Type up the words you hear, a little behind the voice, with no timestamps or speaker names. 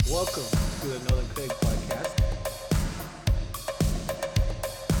welcome to the Nolan Craig podcast.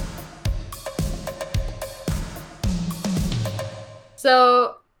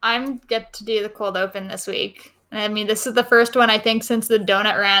 So I'm get to do the cold open this week. I mean, this is the first one I think since the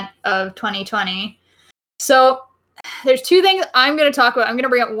donut rant of 2020. So there's two things I'm going to talk about. I'm going to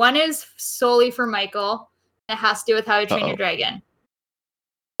bring up one is solely for Michael. It has to do with How to Train Your Dragon.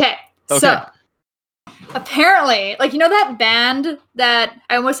 Okay, so apparently, like, you know that band that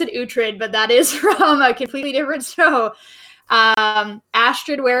I almost said Uhtred, but that is from a completely different show.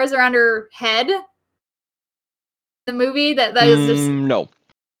 Astrid wears around her head. The movie that is just no.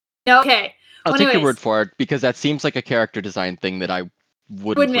 Okay. I'll take your word for it because that seems like a character design thing that I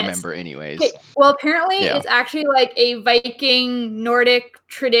wouldn't remember anyways. Okay. Well, apparently it's actually like a Viking Nordic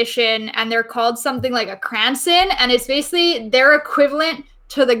tradition, and they're called something like a kransen, and it's basically their equivalent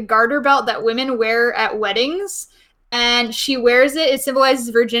to the garter belt that women wear at weddings. And she wears it. It symbolizes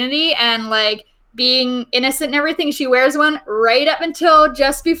virginity and like being innocent and everything. She wears one right up until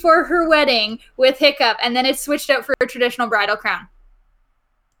just before her wedding with Hiccup, and then it's switched out for a traditional bridal crown.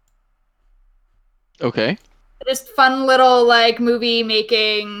 Okay. Just fun little like movie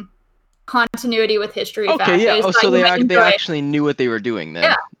making continuity with history. Okay, yeah. Oh, so they actually knew what they were doing then.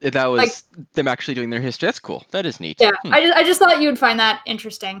 Yeah. That was like, them actually doing their history. That's cool. That is neat. Yeah. I just thought you would find that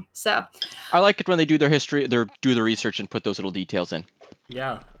interesting. So I like it when they do their history, do the research and put those little details in.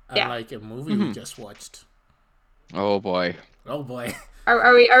 Yeah. Like a movie we just watched. Oh boy. Oh boy.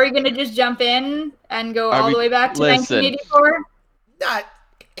 Are we gonna just jump in and go all the way back to 1984? Not.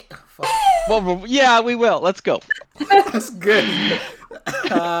 Well, yeah, we will. Let's go. That's good.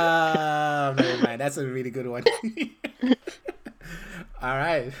 Never mind. That's a really good one. All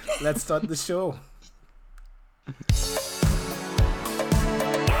right, let's start the show.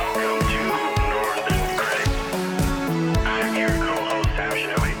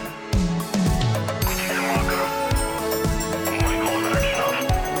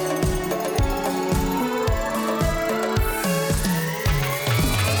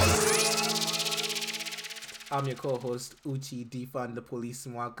 I'm your co-host, Uchi Defund the Police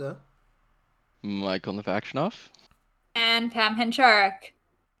Mwaka. Michael Navakshnoff. And Pam Hencharik.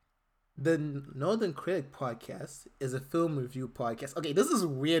 The Northern Critic podcast is a film review podcast. Okay, this is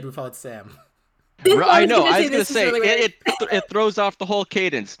weird without Sam. I know. I was going to say, really it throws off the whole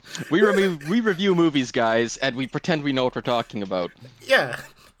cadence. We review movies, guys, and we pretend we know what we're talking about. Yeah.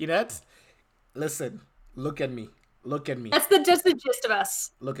 You know what? Listen. Look at me. That's just the gist of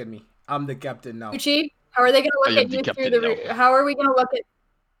us. Look at me. I'm the captain now. Uchi? How are they going to look at you through the... How are we going to look at...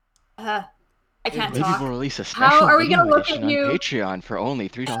 I can't talk. Maybe we'll release a special How are we going to look at you on Patreon for only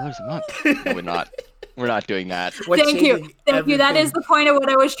 $3 a month. No, we're not. We're not doing that. Thank you. That is the point of what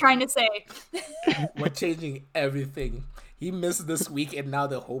I was trying to say. We're changing everything. He missed this week, and now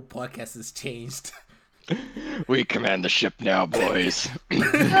the whole podcast has changed. We command the ship now, boys.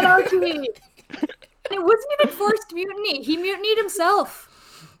 Not Archie. It wasn't even forced mutiny. He mutinied himself.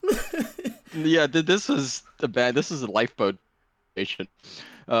 Yeah, this was a lifeboat station.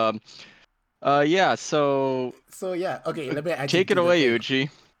 Yeah, so yeah, okay, let me take it away, Uchi.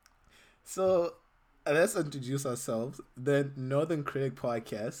 So let's introduce ourselves. The Northern Critic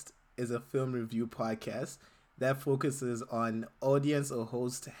podcast is a film review podcast that focuses on audience or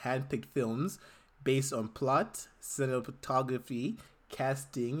host handpicked films based on plot, cinematography,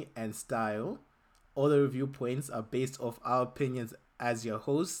 casting, and style. All the review points are based off our opinions as your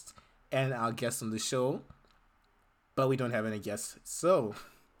host and our guests on the show, but we don't have any guests. So,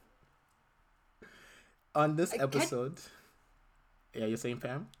 on this episode, yeah, you're saying,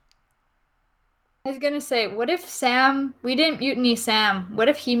 Pam? I was gonna say, what if we didn't mutiny Sam? What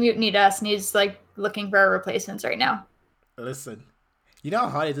if he mutinied us and he's like looking for our replacements right now? Listen, you know how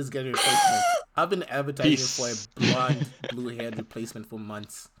hard it is getting a replacement? I've been advertising for a blonde, blue-haired replacement for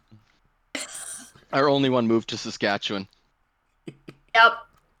months. Our only one moved to Saskatchewan. Yep.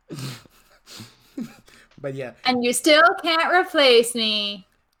 But yeah. And you still can't replace me.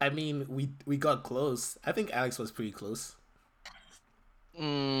 I mean, we got close. I think Alex was pretty close.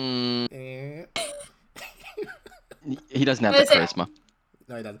 He doesn't have the charisma.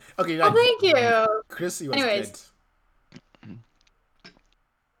 No, he doesn't. Okay, thank you. Chrissy was good.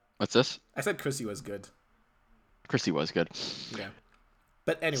 What's this? I said Chrissy was good. Chrissy was good. Yeah.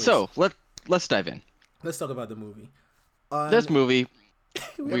 But anyways. So, let's dive in. Let's talk about the movie. This movie,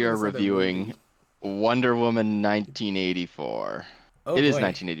 we are reviewing Wonder Woman 1984. Oh, it is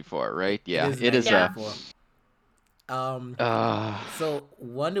 1984, right? Yeah, it is. So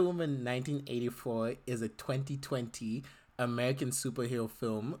Wonder Woman 1984 is a 2020 American superhero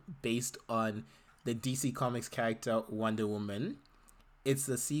film based on the DC Comics character Wonder Woman. It's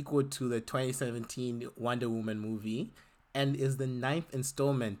the sequel to the 2017 Wonder Woman movie and is the 9th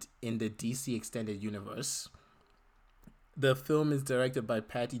installment in the DC Extended Universe. The film is directed by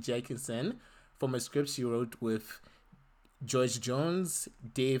Patty Jenkinson from a script she wrote with George Jones,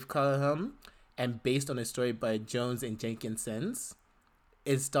 Dave Callaham, and based on a story by Jones and Jenkinson's.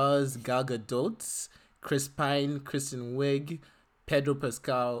 It stars Gal Gadot, Chris Pine, Kristen Wiig, Pedro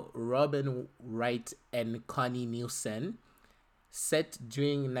Pascal, Robin Wright, and Connie Nielsen. Set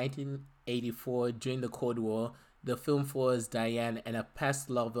during 1984 during the Cold War, the film follows Diane and a past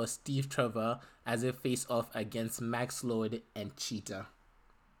lover, Steve Trevor, as they face off against Max Lord and Cheetah.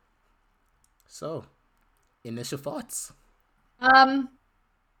 So, initial thoughts? Y'all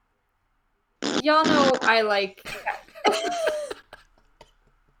know I like.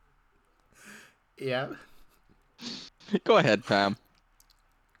 Yeah. Go ahead, Pam.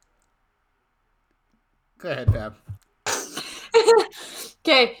 Go ahead, Pam.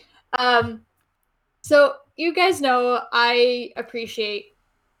 Okay. So you guys know I appreciate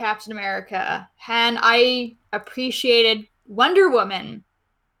Captain America, and I appreciated Wonder Woman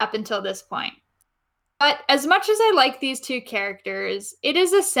up until this point. But as much as I like these two characters, it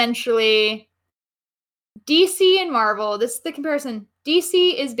is essentially DC and Marvel. This is the comparison.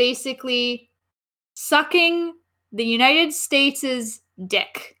 DC is basically sucking the United States'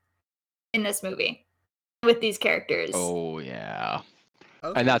 dick in this movie with these characters. Oh, yeah.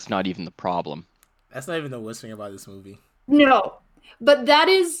 Okay. And that's not even the problem. That's not even the worst thing about this movie. No, but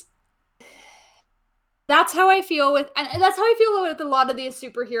that's how I feel with, and that's how I feel with a lot of these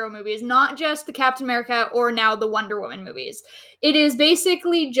superhero movies, not just the Captain America or now the Wonder Woman movies. It is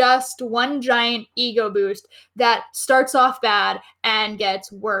basically just one giant ego boost that starts off bad and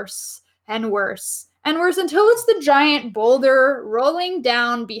gets worse and worse and worse until it's the giant boulder rolling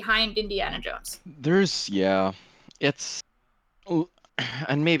down behind Indiana Jones.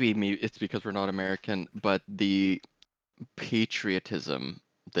 And maybe it's because we're not American, but the patriotism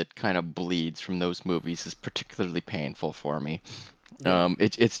that kind of bleeds from those movies is particularly painful for me. Yeah.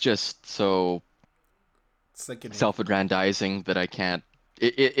 It's just so self-aggrandizing that I can't.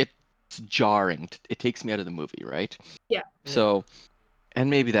 It's jarring. It takes me out of the movie, right? Yeah. So, and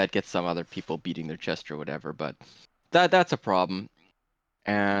maybe that gets some other people beating their chest or whatever, but that's a problem.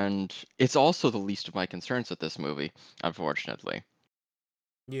 And it's also the least of my concerns with this movie, unfortunately.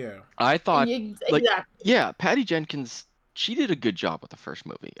 Yeah. I thought, exactly. Patty Jenkins, she did a good job with the first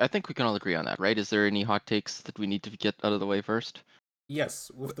movie. I think we can all agree on that, right? Is there any hot takes that we need to get out of the way first? Yes,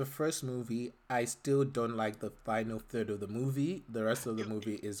 with the first movie, I still don't like the final third of the movie. The rest of the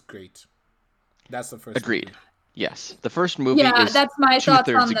movie is great. That's the first Agreed. movie. Yes. The first movie is that's my thoughts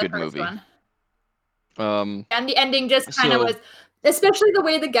on the good first movie. one. And the ending just kind of was, especially the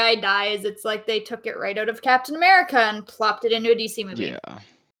way the guy dies, it's like they took it right out of Captain America and plopped it into a DC movie. Yeah.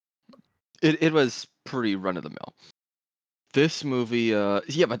 It was pretty run-of-the-mill. This movie,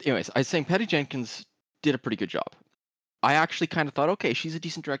 but anyways, I was saying Patty Jenkins did a pretty good job. I actually kind of thought, okay, she's a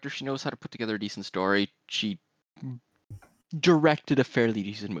decent director. She knows how to put together a decent story. She directed a fairly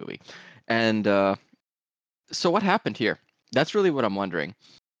decent movie. And so what happened here? That's really what I'm wondering.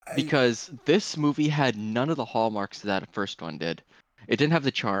 Because this movie had none of the hallmarks that first one did. It didn't have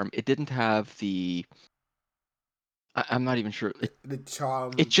the charm. It didn't have the... I'm not even sure. The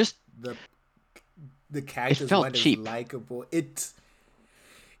charm. It just... The characters felt cheap. Likable. It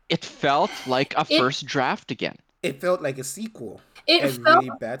felt like a first draft again. It felt like a sequel. It felt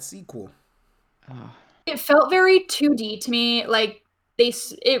really bad sequel. It felt very 2D to me. Like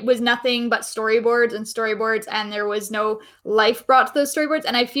it was nothing but storyboards, and there was no life brought to those storyboards.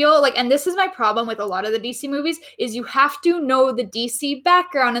 And I feel like, and this is my problem with a lot of the DC movies, is you have to know the DC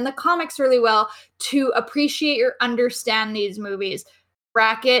background and the comics really well to appreciate or understand these movies.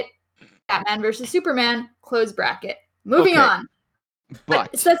 Bracket. Batman versus Superman, close bracket. Moving on.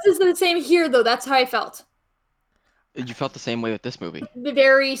 But this is the same here, though. That's how I felt. You felt the same way with this movie?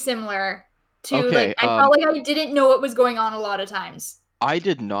 Very similar to, I felt like I didn't know what was going on a lot of times. I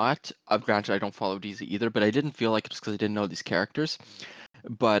did not. Granted, I don't follow DC either, but I didn't feel like it was because I didn't know these characters.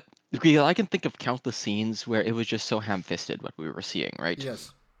 But I can think of countless scenes where it was just so ham-fisted what we were seeing, right?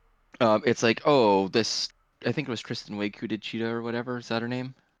 Yes. It's like, I think it was Kristen Wiig who did Cheetah or whatever. Is that her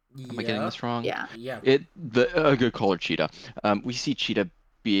name? Am I getting this wrong? Yeah. A good caller, Cheetah. We see Cheetah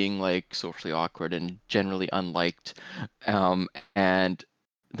being like socially awkward and generally unliked, and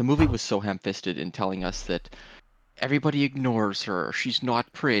the movie was so ham-fisted in telling us that everybody ignores her. She's not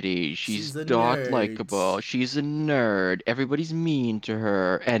pretty. She's not likable. She's a nerd. Everybody's mean to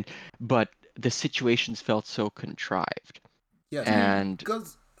her, but the situations felt so contrived. Yeah, and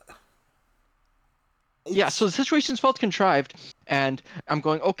because Yeah, so the It's situations felt contrived, and I'm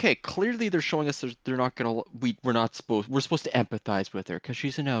going, okay, clearly they're showing us they're not gonna we're supposed to empathize with her because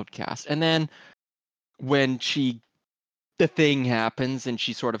she's an outcast. And then when the thing happens and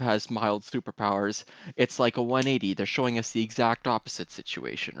she sort of has mild superpowers, it's like a 180. They're showing us the exact opposite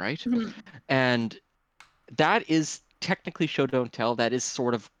situation, right? Mhm. And that is technically show don't tell. That is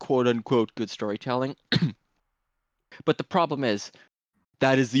sort of quote unquote good storytelling. But the problem is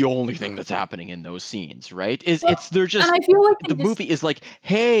that is the only thing that's happening in those scenes, right? Is Well, it's they're and just I feel like the they just movie is like,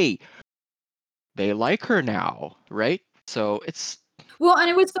 hey, they like her now, right? So it's well, and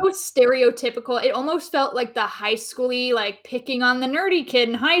it was so stereotypical. It almost felt like the high schooly, like picking on the nerdy kid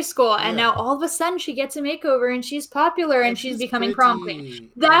in high school, and yeah, now all of a sudden she gets a makeover and she's popular and and she's she's becoming prom queen.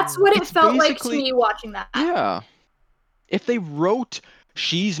 pretty. That's what it it's felt like to basically me watching that. yeah. If they wrote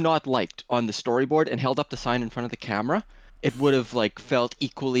she's not liked on the storyboard and held up the sign in front of the camera, it would have like felt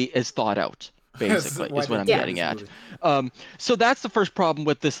equally as thought out, That's basically, why is they what I'm did in Yeah. getting this at. movie. So that's the first problem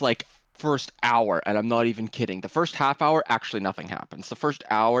with this like first hour, and I'm not even kidding. The first half hour, actually nothing happens. The first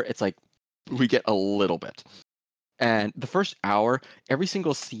hour, it's like we get a little bit. And the first hour, every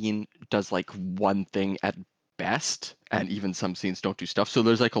single scene does like one thing at best, and even some scenes don't do stuff. So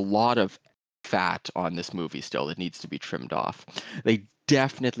there's like a lot of fat on this movie still that needs to be trimmed off. They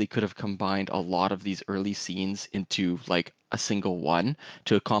definitely could have combined a lot of these early scenes into like a single one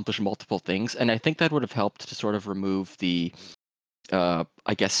to accomplish multiple things. And I think that would have helped to sort of remove the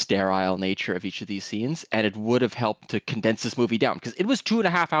I guess sterile nature of each of these scenes, and it would have helped to condense this movie down because it was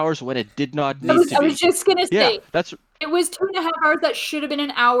 2.5 hours when it did not I need was, to I was be. just gonna Yeah, say that's it was 2.5 hours that should have been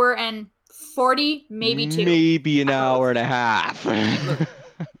an hour and 40, maybe two maybe an at hour most. and a half. Look,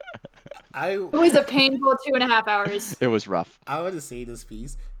 I It was a painful 2.5 hours. It was rough. I want to say this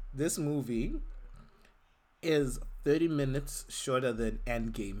piece. This movie is 30 minutes shorter than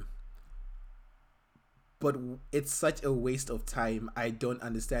Endgame, but it's such a waste of time. I don't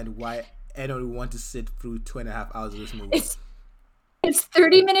understand why anyone would want to sit through 2.5 hours of this movie. It's it's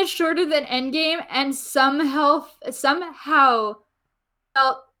 30 minutes shorter than Endgame, and somehow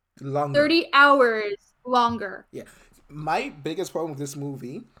felt Longer. 30 hours longer. Yeah. My biggest problem with this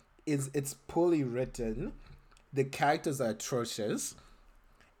movie is it's poorly written. The characters are atrocious.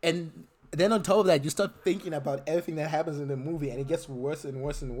 And then on top of that, you start thinking about everything that happens in the movie, and it gets worse and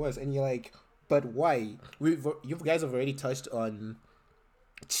worse and worse. And you're like, but why? You guys have already touched on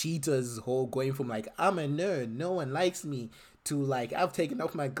Cheetah's whole going from like, I'm a nerd, no one likes me, to like, I've taken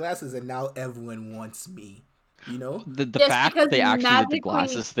off my glasses and now everyone wants me. You know? The Just fact because they actually did the magically.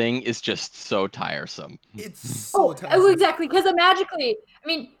 glasses thing is just so tiresome. It's so Oh, tiresome. exactly. Because magically, I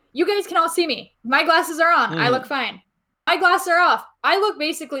mean, you guys can all see me. My glasses are on. I look fine. My glasses are off. I look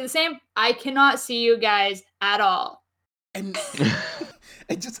basically the same. I cannot see you guys at all. And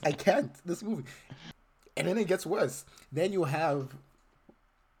I can't, this movie. And then it gets worse. Then you have,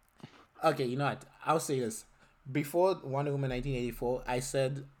 okay, you know what? I'll say this. Before Wonder Woman 1984, I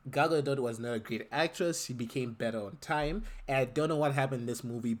said Gal Gadot was not a great actress. She became better on time. And I don't know what happened in this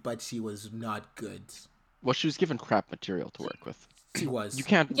movie, but she was not good. Well, she was given crap material to work with. She You was.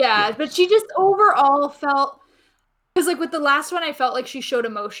 can't. Yeah, but she just overall felt because like with the last one, I felt like she showed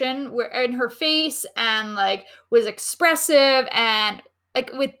emotion where in her face and like was expressive, and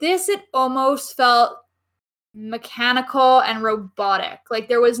like with this, it almost felt mechanical and robotic. Like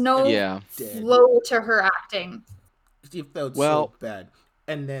there was no Yeah. Dead. flow to her acting. She felt so Well, bad.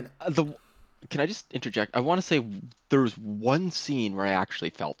 And then, the can I just interject? I want to say there was one scene where I actually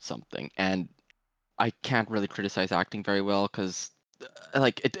felt something, and I can't really criticize acting very well because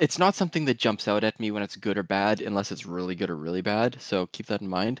like it's not something that jumps out at me when it's good or bad unless it's really good or really bad. So keep that in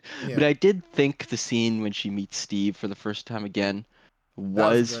mind. yeah, But I did think the scene when she meets Steve for the first time again that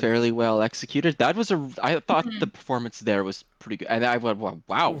was was good. fairly well executed. I thought the Mhm. performance there was pretty good. And I went,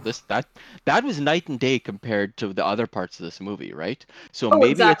 wow, Oof. that was night and day compared to the other parts of this movie, right? So Oh, maybe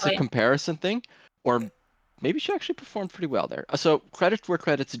it's a exactly. comparison thing, or maybe she actually performed pretty well there. So credit where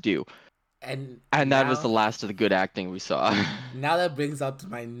credit's due. And And that was the now, last of the good acting we saw. now that brings up to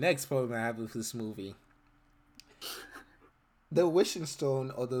my next problem I have with this movie. The wishing stone,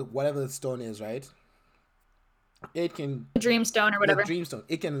 or the whatever the stone is, right? It can, Dreamstone or the whatever. dreamstone,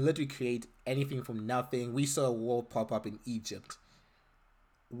 it can literally create anything from nothing. We saw a wall pop up in Egypt.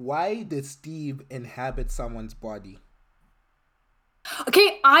 Why did Steve inhabit someone's body?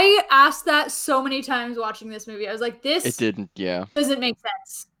 Okay, I asked that so many times watching this movie. I was like, It this didn't, yeah. doesn't make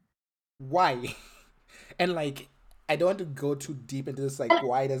sense. Why? And like, I don't want to go too deep into this, like And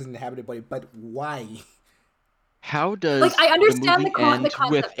why doesn't it inhabit a body, but why? How like does I the understand movie the end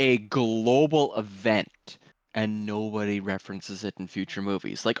with concept. a global event and nobody references it in future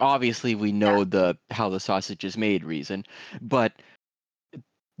movies. Like obviously we know the how the sausage is made reason, but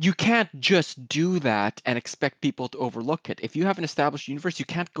you can't just do that and expect people to overlook it. If you have an established universe, you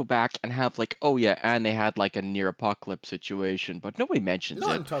can't go back and have like, oh yeah, and they had like a near apocalypse situation, but nobody mentions No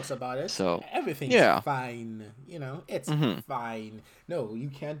one it. talks about it. So Everything's yeah. fine. You know, it's Hmm. fine. No, you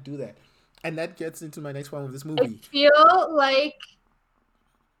can't do that. And that gets into my next point with this I movie. feel like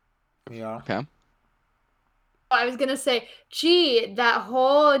Yeah. Okay. I was gonna say, gee, that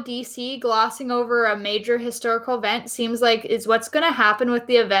whole DC glossing over a major historical event seems like is what's gonna happen with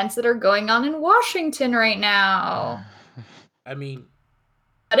the events that are going on in Washington right now. I mean,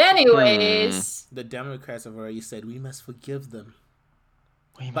 But Hmm. anyways, the Democrats have already said we must forgive them.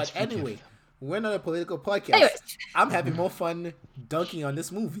 We But must forgive anyway, them. we're not a political podcast. anyways, I'm having more fun dunking on this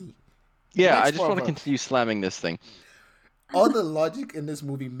movie. Yeah, I Next just want to proverb. continue slamming this thing. All the logic in this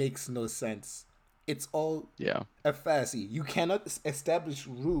movie makes no sense. It's all Yeah. a fantasy. You cannot establish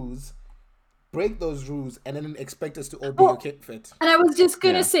rules, break those rules, and then expect us to obey your well, fit. and I was just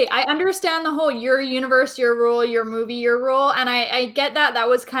gonna Yeah. say, I understand the whole your universe, your rule, your movie, your rule, and I get that. That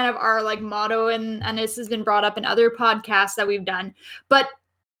was kind of our like motto, and this has been brought up in other podcasts that we've done. But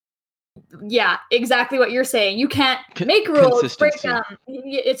yeah, exactly what you're saying. You can't make rules, break Consistency. them.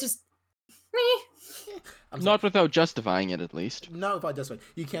 It's just me. I'm sorry. Not without justifying it, at least. No, if I just wait.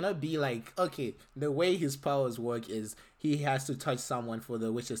 You cannot be like, okay, the way his powers work is he has to touch someone for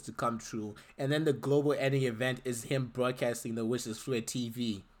the wishes to come true, and then the global ending event is him broadcasting the wishes through a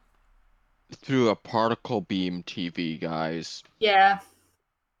TV. Through a particle beam TV, guys. Yeah.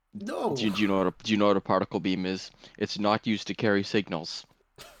 No, Do you know what a particle beam is? It's not used to carry signals.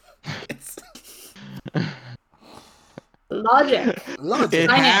 it's Logic. logic. It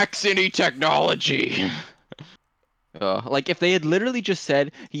I know. hacks any technology. Like if they had literally just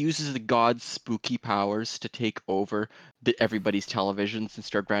said he uses the god's spooky powers to take over everybody's televisions and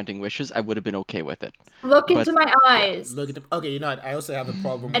start granting wishes, I would have been okay with it. Look But into my yeah. eyes. Look at the. Okay, you know what? I also have a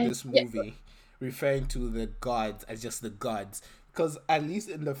problem with And this movie referring to the gods as just the gods. Because at least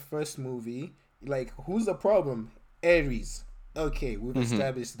in the first movie, like, who's the problem? Ares. Okay, we've Mhm.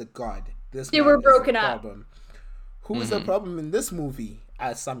 established the god. This They man were is broken the up. problem. Who is the problem in this movie?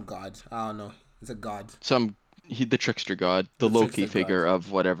 Some god. I don't know. It's a god. The trickster god, the The Loki trickster god. figure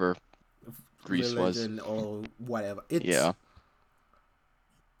of whatever Greece was. Religion or whatever. It's Yeah.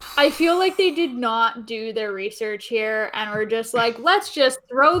 I feel like they did not do their research here and were just like, let's just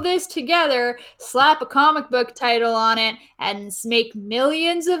throw this together, slap a comic book title on it, and make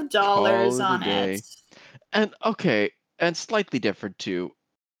millions of dollars Call it a on day. it. And okay, and slightly different too.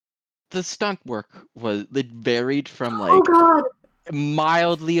 The stunt work it varied from Oh like god.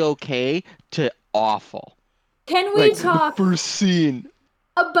 mildly okay to awful. Can we Like the talk first scene,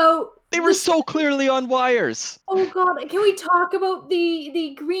 about they were this? so clearly on wires. Oh god, can we talk about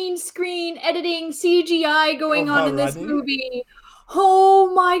the green screen editing CGI going Of on her in this running? movie?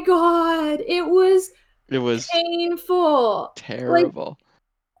 Oh my god, it was It was painful. Like, terrible.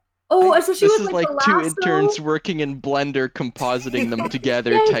 oh, especially This with is like like the two lasso. interns working in Blender compositing them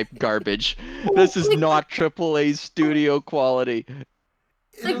together Yes. type garbage. Oh, This is like, not AAA studio quality.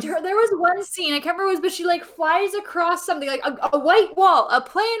 like there was one scene I can't remember what it was, but she like flies across something like a white wall, a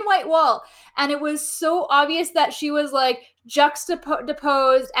plain white wall, and it was so obvious that she was like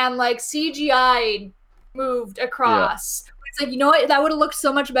juxtaposed and like CGI moved across. It's like, you know what, that would have looked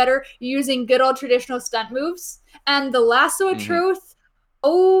so much better using good old traditional stunt moves. And the lasso of Mhm. truth,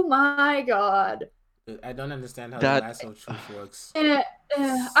 oh my god. I don't understand how That- the lasso of truth works.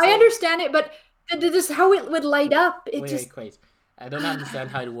 I understand it, but this is how it would light up. It just Wait. I don't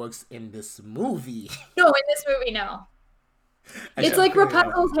understand how it works in this movie. no, in this movie, no. I It's should like clear it up.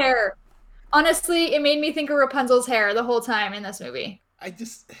 Rapunzel's hair. Honestly, it made me think of Rapunzel's hair the whole time in this movie. I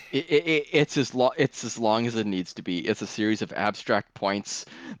just It's as long as it needs to be. It's a series of abstract points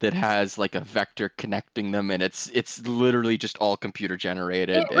that has like a vector connecting them, and it's literally just all computer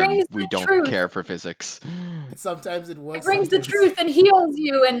generated, It and brings we the don't truth. care for physics. sometimes it It works. brings the sometimes truth and heals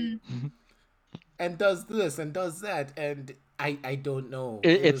you and and does this and does that, and I don't know.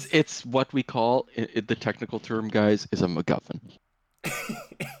 It's what we call the technical term, guys, is a MacGuffin.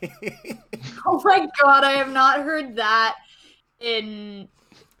 oh my god, I have not heard that in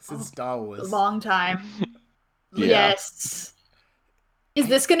Since Star a Wars. long time. Yeah. Yes. Is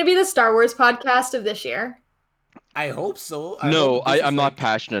this going to be the Star Wars podcast of this year? I hope so. No, hope this I'm is not like-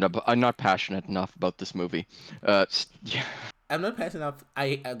 passionate about. I'm not passionate enough about this movie. Yeah. I'm not passionate enough.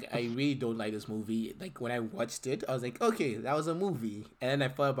 I really don't like this movie. Like when I watched it, I was like, okay, that was a movie, and then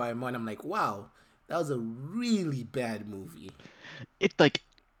I thought about it more, and I'm like, wow, that was a really bad movie. It like,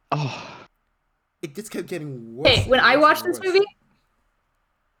 oh, it just kept getting worse. Hey, when and I worse watched and this worse. movie,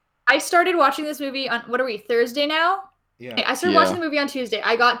 I started watching this movie on, what are we, Thursday now? Yeah. Okay, I started Yeah. watching the movie on Tuesday.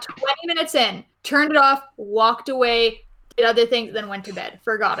 I got 20 minutes in, turned it off, walked away, did other things, then went to bed.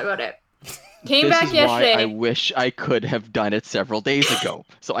 Forgot about it. Came This back is yesterday. why I wish I could have done it several days ago,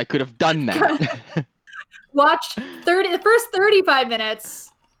 so I could have done that. Watched the first 35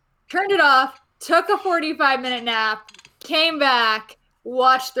 minutes, turned it off, took a 45-minute nap, came back,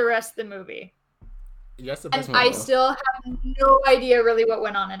 watched the rest of the movie. That's the And best one. I still have no idea really what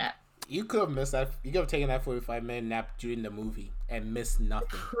went on in it. You could have missed that. You could have taken that 45-minute nap during the movie and missed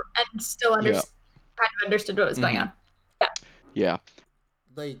nothing. And still kind of understood what was going on. Yeah.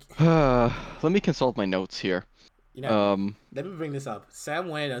 Like, Let me consult my notes here. you know, – let me bring this up. Sam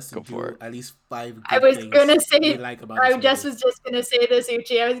wanted us to Go for do it. at least 5 good I was things gonna say, we like about I this just movie. was just gonna say this,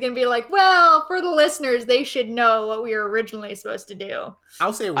 Uchi. I was gonna be like, well, for the listeners, they should know what we were originally supposed to do.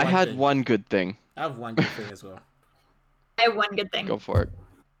 I'll say one I had thing. one good thing. I have one good thing as well. I have one good thing. Go for it.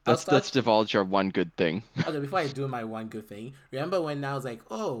 I'll Let's start- divulge our one good thing. Okay, before I do my one good thing, remember when I was like,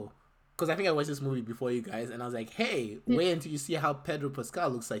 oh, because I think I watched this movie before you guys, and I was like, hey, wait until you see how Pedro Pascal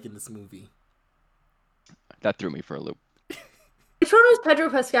looks like in this movie. That threw me for a loop. Which one was Pedro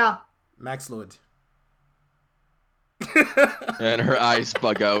Pascal? Max Lord. And her eyes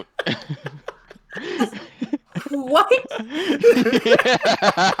bug out. What?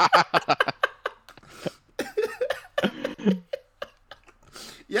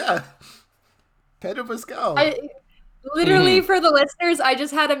 Yeah. Pedro Pascal. Literally, for the listeners, I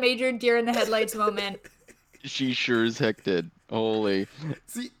just had a major deer in the headlights moment. She sure as heck did. Holy.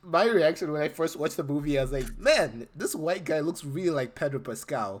 See, my reaction when I first watched the movie, I was like, man, this white guy looks really like Pedro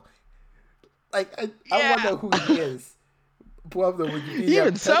Pascal. Like, I wonder who he is. Pull up the Wikipedia. He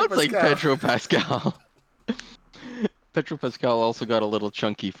even Pedro sounds like Pascal. Pedro Pascal. Pedro Pascal also got a little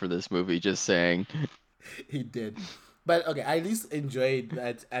chunky for this movie, just saying. He did. But okay, I at least enjoyed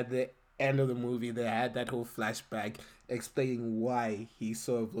that at the end of the movie they had that whole flashback explaining why he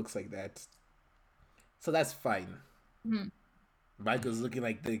sort of looks like that. So that's fine. Michael's looking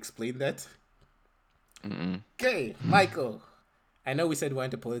like they explained that. Okay, Michael. I know we said we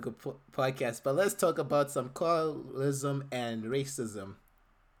went to political podcast, but let's talk about some colorism and racism.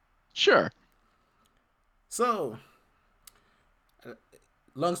 Sure. So,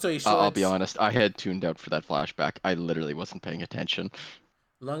 long story short, I'll be honest, I had tuned out for that flashback. I literally wasn't paying attention.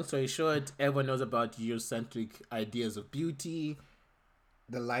 Long story short, everyone knows about Eurocentric ideas of beauty.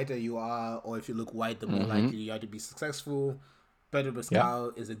 The lighter you are, or if you look white, the more likely you are to be successful. Pedro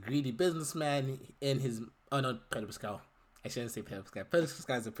Pascal is a greedy businessman in his... Oh, no, Pedro Pascal. I shouldn't say Pedro Pascal. Pedro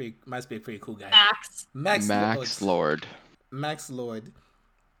Pascal is must be a pretty cool guy. Max. Lord. Max Lord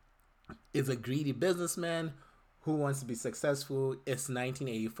is a greedy businessman who wants to be successful. It's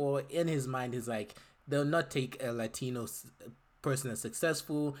 1984. In his mind, he's like, they'll not take a Latino person as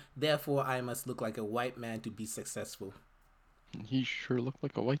successful. Therefore, I must look like a white man to be successful. He sure looked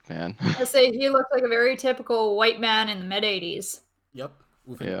like a white man. I say he looked like a very typical white man in the mid-'80s. Yep,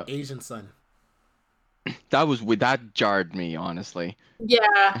 with an Asian son. That jarred me, honestly.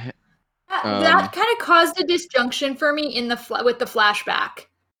 Yeah. That kind of caused a disjunction for me in with the flashback.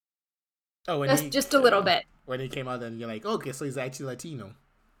 Oh, just a little bit. When he came out, and you're like, okay, so he's actually Latino.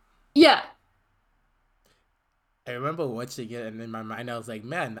 Yeah. I remember watching it, and in my mind, I was like,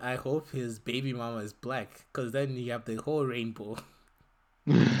 man, I hope his baby mama is black, because then you have the whole rainbow.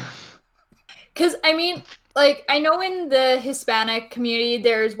 Because, I mean, like, I know in the Hispanic community,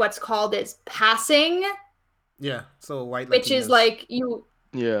 there's what's called as passing. Yeah, so white Latinos. Which is like you...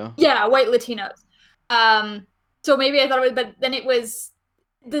 Yeah. Yeah, white Latinos. So maybe I thought it was... But then it was...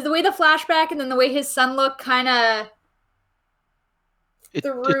 The way the flashback and then the way his son looked kind of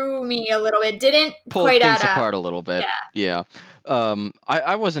threw me a little bit. Didn't pull quite things add up. apart a little bit. Yeah.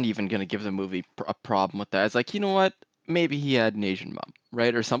 I wasn't even going to give the movie a problem with that. It's like, you know what? Maybe he had an Asian mom,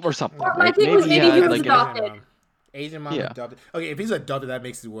 right? Or something. Well, right? I think maybe he was adopted. Asian mom adopted. Okay, if he's adopted, that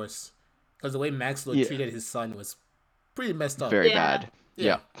makes it worse. Because the way Max Lord treated his son was pretty messed up. Very bad.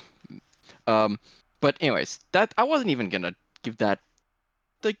 Yeah. But anyways, that I wasn't even gonna give that.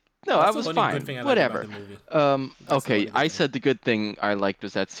 Like, no, I was fine. Whatever. Okay, I said the good thing I liked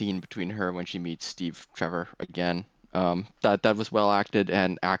was that scene between her when she meets Steve Trevor again. That was well acted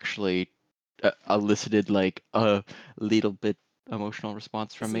and actually elicited like a little bit emotional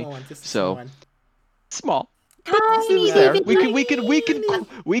response from me. Small. Tiny, there. We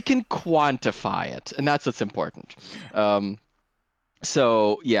can quantify it, and that's what's important.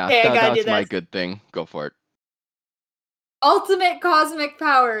 So yeah, that's my good thing. Go for it. Ultimate cosmic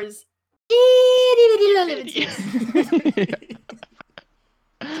powers.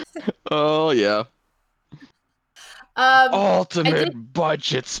 Oh yeah. Um, Ultimate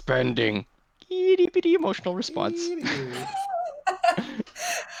budget spending. Itty bitty emotional response.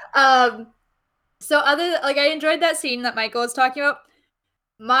 um, so I enjoyed that scene that Michael was talking about.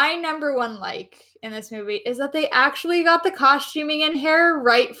 My number one in this movie is that they actually got the costuming and hair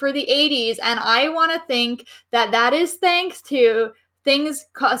right for the 80s, and I want to think that that is thanks to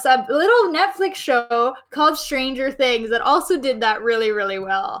a little Netflix show called Stranger Things that also did that really, really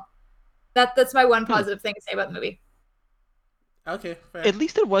well. That's my one positive thing to say about the movie. Okay, fair. At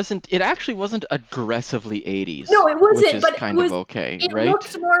least it actually wasn't aggressively 80s. No, it wasn't, which is but kind of okay, it right?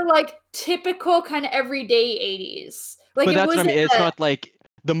 looked more like typical kind of everyday 80s. Like But it that's what I wasn't mean. It's not like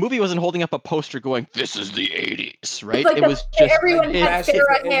the movie wasn't holding up a poster going, "This is the 80s," right? like It was just everyone had Bash it for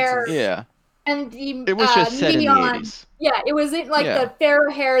Farrah hair. 80s. yeah. And the It was just set in the neon. 80s. Yeah, it wasn't like Yeah. the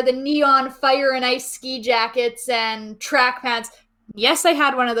Farrah hair, the neon fire and ice ski jackets and track pants. Yes, I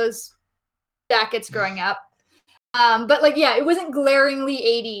had one of those jackets growing up. But it wasn't glaringly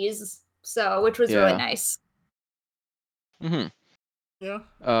 80s, so which was really Yeah. nice. Mm-hmm. Yeah.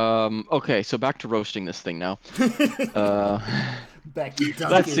 Okay, so back to roasting this thing now. Back to Duncan.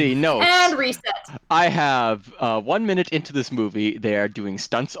 Let's see, notes. And reset. I have 1 minute into this movie, they are doing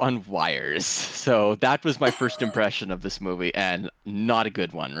stunts on wires. So that was my first impression of this movie, and not a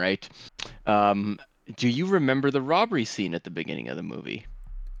good one, right? Do you remember the robbery scene at the beginning of the movie?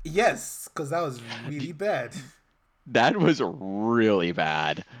 Yes, because that was really bad. That was really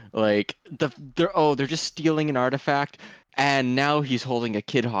bad. Like they're just stealing an artifact, and now he's holding a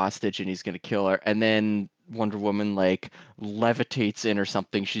kid hostage and he's gonna kill her. And then Wonder Woman like levitates in or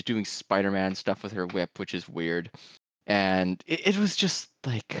something. She's doing Spider-Man stuff with her whip, which is weird. And it was just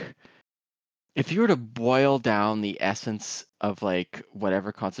like if you were to boil down the essence of like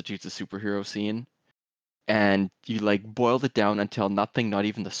whatever constitutes a superhero scene, and you like boiled it down until nothing, not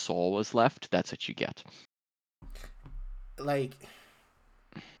even the soul was left, that's what you get. Like,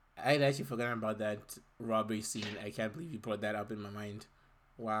 I'd actually forgotten about that robbery scene. I can't believe you brought that up in my mind.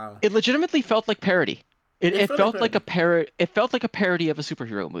 Wow. It legitimately felt like parody. It felt felt like like a parody. It felt like a parody of a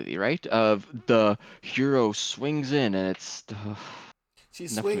superhero movie, right? Of the hero swings in and it's She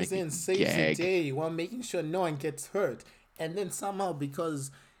enough to swings make me in, saves the gag. day while making sure no one gets hurt. And then somehow, because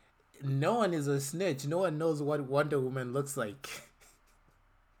no one is a snitch, no one knows what Wonder Woman looks like.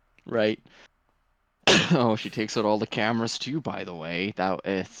 Right. Oh, she takes out all the cameras too, by the way.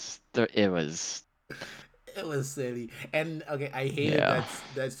 It was It was silly. And okay, I hated Yeah.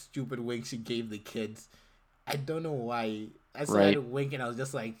 that stupid wink she gave the kids. I don't know why. I saw Right. that wink and I was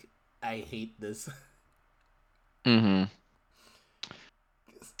just like, I hate this. Mm-hmm.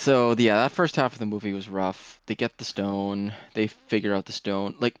 So yeah, that first half of the movie was rough. They get the stone, they figure out the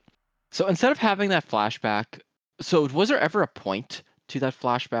stone. So instead of having that flashback, so was there ever a point to that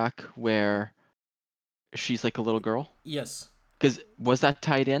flashback where she's like a little girl? Yes. Because was that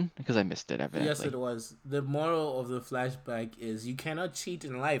tied in? Because I missed it evidently. Yes, it was. The moral of the flashback is you cannot cheat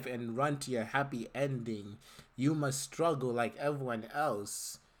in life and run to your happy ending. You must struggle like everyone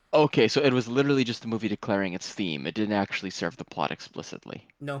else. Okay, so it was literally just the movie declaring its theme. It didn't actually serve the plot explicitly.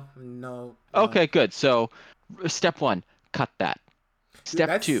 No. Okay, good. So, step 1, cut that. Dude,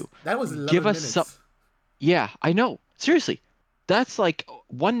 Step 2, that was 11 give us minutes. some. Yeah, I know. Seriously, that's like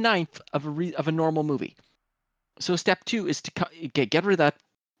 1/9 of a normal movie. So step 2 is to get rid of that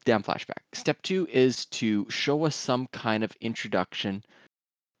damn flashback. Step 2 is to show us some kind of introduction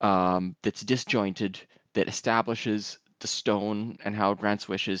that's disjointed, that establishes the stone and how it grants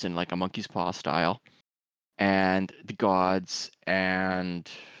wishes in like a monkey's paw style, and the gods, and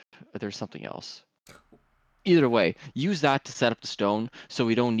there's something else. Either way, use that to set up the stone so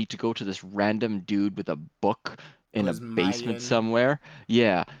we don't need to go to this random dude with a book in a was basement Mayan. somewhere.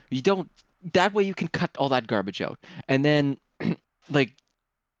 Yeah, you don't. That way you can cut all that garbage out, and then like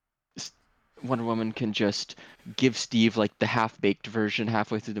Wonder Woman can just give Steve like the half-baked version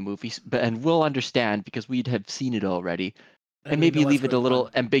halfway through the movie, and we'll understand because we'd have seen it already, and we maybe know what's leave it a going little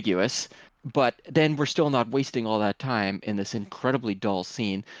on. ambiguous. But then we're still not wasting all that time in this incredibly dull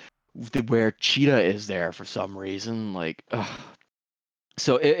scene where Cheetah is there for some reason. Like, ugh.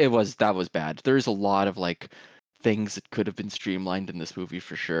 So that was bad. There's a lot of like things that could have been streamlined in this movie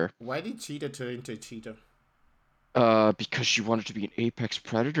for sure. Why did Cheetah turn into Cheetah? Because she wanted to be an apex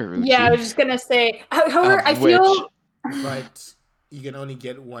predator, Uchi. Yeah, I was just gonna say. However, I feel. But you can only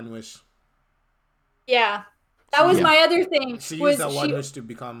get one wish. Yeah, that was Yeah. my other thing. She used that one wish to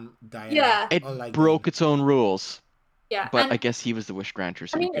become Diana. Yeah. It unlike broke Diana. its own rules. Yeah, But and I guess he was the wish grantor,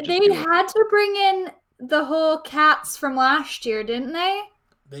 so I he mean could just they do it. had to bring in the whole cats from last year, didn't they?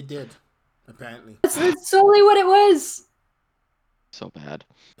 They did, apparently. That's solely what it was. So bad.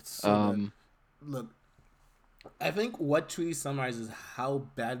 It's so bad. Look, I think what truly summarizes how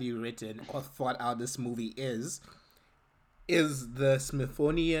badly written or thought out this movie is the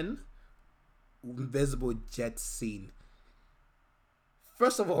Smithsonian invisible jet scene.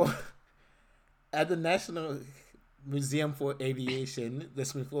 First of all, at the National Museum for Aviation, the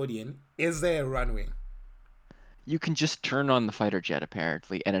Smithsonian, is there a runway? You can just turn on the fighter jet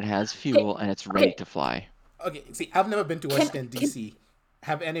apparently, and it has Okay, fuel and it's ready okay. to fly. Okay, see, I've never been to Washington, Can D.C.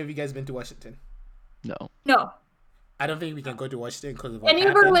 Have any of you guys been to Washington? No. no. I don't think we can go to Washington because of what Any of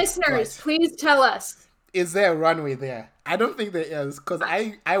our happened. listeners, But please tell us. is there a runway there? I don't think there is because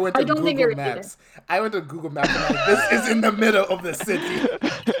I went I to don't think there Google is either. Maps. I went to Google Maps and like, this is in the middle of the city.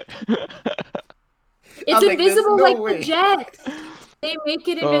 It's I'm like, there's invisible no like way. the jet. They make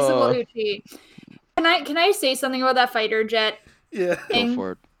it invisible, Uh, Uchi. Can I say something about that fighter jet Yeah. Go thing?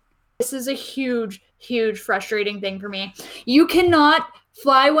 for it. This is a huge, huge frustrating thing for me. You cannot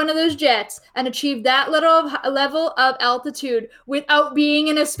fly one of those jets and achieve that level of altitude without being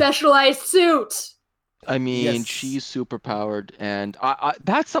in a specialized suit. I mean, Yes. she's super powered, and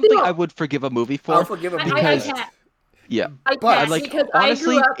that's something I No. would forgive a movie I'll for. forgive a movie I because for that. can't. yeah, I But- can't like because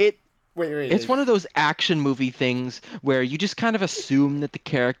honestly, I grew up. Wait. it's one of those action movie things where you just kind of assume that the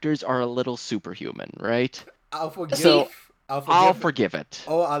characters are a little superhuman, right? I'll forgive. So, I'll I'll forgive forgive it.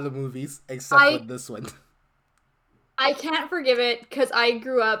 all other movies except I- for this one. I can't forgive it because I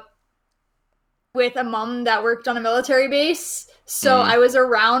grew up with a mom that worked on a military base. So Mm. I was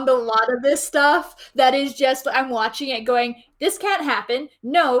around a lot of this stuff that is just, I'm watching it going, this can't happen.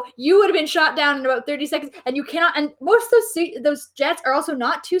 No, you would have been shot down in about 30 seconds and you cannot. And most of those jets are also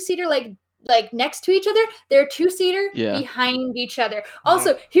not two-seater like next to each other. They're two-seater Yeah. behind each other.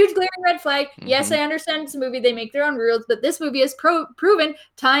 Also, huge glaring red flag. Yes, Mhm. I understand it's a movie. They make their own rules, but this movie has proven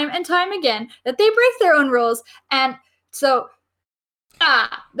time and time again that they break their own rules. And so,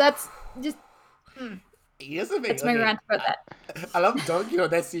 that's just, Here's the thing. that's my okay, rant about that. I love dunking on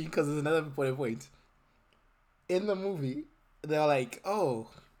that scene because there's another important point. In the movie, they're like, "Oh,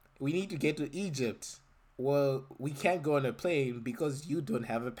 we need to get to Egypt. Well, we can't go on a plane because you don't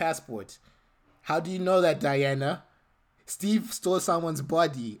have a passport. How do you know that, Diana? Steve stole someone's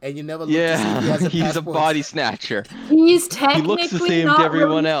body, and you never looked to see if he Yeah, has a he's a passport." body snatcher. He's He technically looks the same not to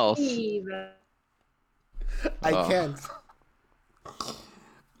everyone really else. Steve. I Oh. can't.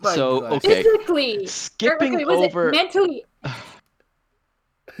 My So, God. okay. Physically. Skipping Okay, was over. it mentally?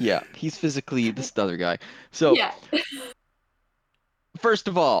 Yeah, he's physically this other guy. So, Yeah. first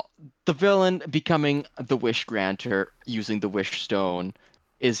of all, the villain becoming the wish granter using the wish stone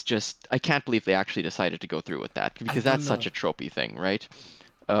is just, I can't believe they actually decided to go through with that because don't that's such know. a tropey thing, right?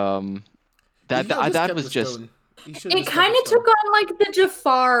 He That should've just that kept was the just stone. He should've It just kept kind the of stone. took on like the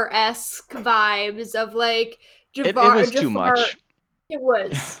Jafar-esque vibes of like it Jafar. was too much. It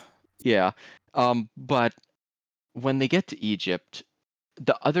was. Yeah. But when they get to Egypt,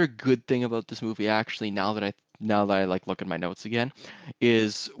 the other good thing about this movie actually now that I like look at my notes again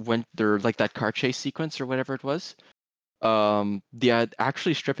is when they're like that car chase sequence or whatever it was.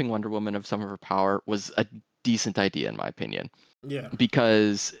 Actually stripping Wonder Woman of some of her power was a decent idea in my opinion Yeah.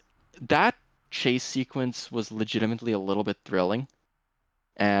 because that chase sequence was legitimately a little bit thrilling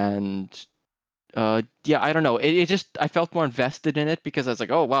and yeah, I don't know. It just I felt more invested in it because I was like,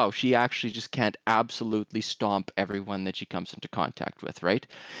 oh wow, she actually just can't absolutely stomp everyone that she comes into contact with, right?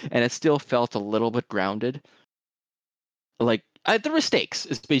 And it still felt a little bit grounded. Like there were stakes,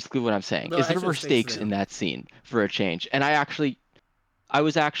 is basically what I'm saying. No, Is there actual were stakes stakes there. in that scene for a change, and I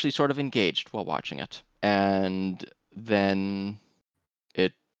was actually sort of engaged while watching it, and then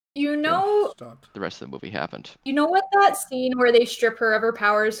it You know, Stop. the rest of the movie happened. you know what that scene where they strip her of her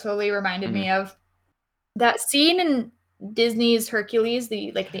powers slowly reminded me of? That scene in Disney's Hercules,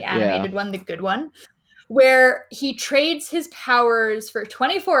 the animated one, the good one, where he trades his powers for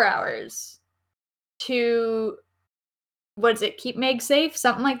 24 hours to, what is it, keep Meg safe,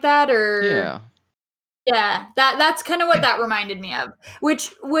 something like that, or Yeah. that's kind of what that reminded me of,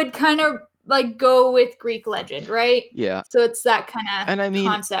 which would kind of like go with Greek legend, right? Yeah. So it's that kind And I of mean,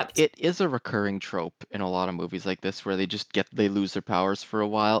 concept. it is a recurring trope in a lot of movies like this where they lose their powers for a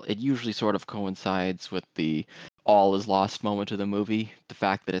while. It usually sort of coincides with the all is lost moment of the movie. The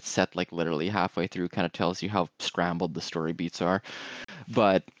fact that it's set like literally halfway through kind of tells you how scrambled the story beats are.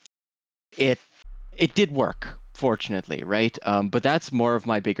 But it did work, fortunately, right? But that's more of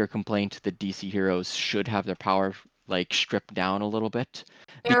my bigger complaint that DC heroes should have their power like stripped down a little bit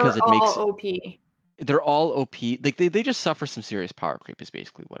because They're it makes all OP. they're all OP. Like they just suffer some serious power creep is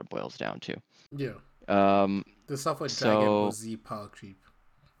basically what it boils down to. Yeah. Um, The suffer Dragon So- Ball Z power creep.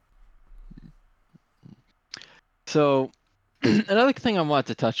 so Another thing I wanted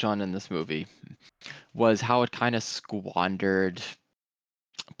to touch on in this movie was how it kind of squandered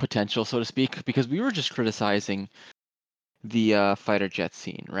potential, so to speak, because we were just criticizing the fighter jet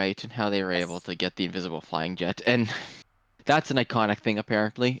scene, right, and how they were able Yes. to get the invisible flying jet, and that's an iconic thing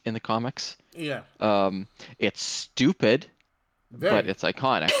apparently in the comics. Yeah, It's stupid, but very. it's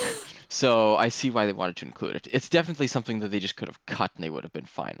iconic. So I see why they wanted to include it. It's definitely something that they just could have cut and they would have been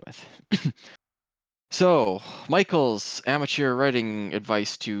fine with. So, Michael's amateur writing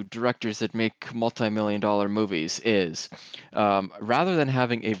advice to directors that make multi-million-dollar movies is, rather than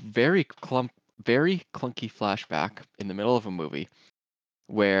having a very clunky flashback in the middle of a movie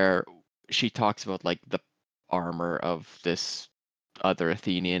where she talks about like the armor of this other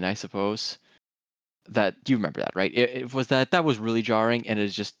Athenian, I suppose. That you remember that, right? It was that was really jarring and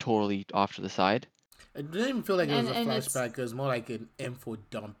is just totally off to the side. It didn't even feel like it was a And it's flashback. It was more like an info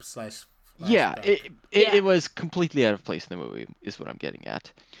dump slash Yeah, flashback. it was completely out of place in the movie, is what I'm getting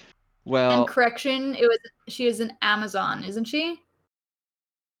at. and Well, correction, she is an Amazon, isn't she?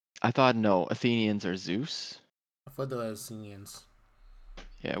 I thought no, Athenians are Zeus. I thought they were Athenians.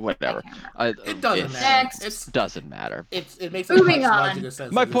 Yeah, I whatever. can't remember. It doesn't It's matter. Next. doesn't matter. It makes a Moving much on. logical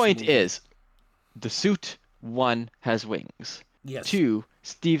sense. My in this point movie. is, the suit one has wings. Yes. Two,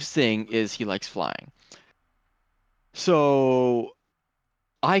 Steve's thing is he likes flying. So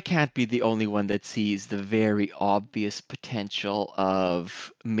I can't be the only one that sees the very obvious potential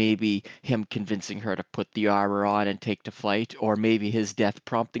of maybe him convincing her to put the armor on and take to flight, or maybe his death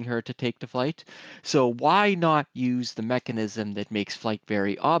prompting her to take to flight. So why not use the mechanism that makes flight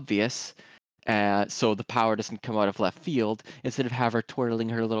very obvious, so the power doesn't come out of left field, instead of have her twirling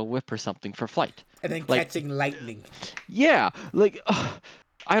her little whip or something for flight? And then Like, catching lightning. yeah, like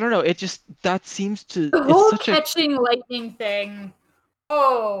I don't know. It just that seems to The it's whole such a catching lightning thing.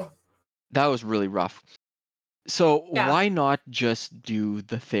 Oh, that was really rough. So yeah. why not just do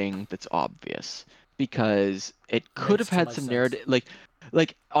the thing that's obvious? Because it could Makes have too had much some sense. narrative,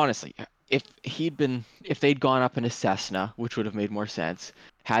 like honestly, if they'd gone up in a Cessna, which would have made more sense,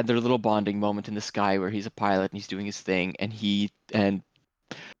 had their little bonding moment in the sky where he's a pilot and he's doing his thing, and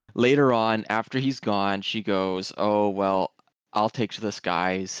later on after he's gone, she goes, "Oh well, I'll take to the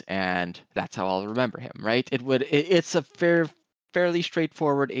skies," and that's how I'll remember him, right? It's a fairly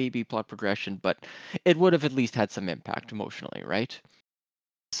straightforward A/B plot progression, but it would have at least had some impact emotionally, right?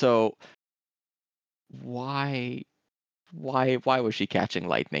 So why why was she catching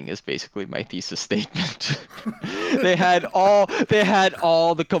lightning is basically my thesis statement. They had all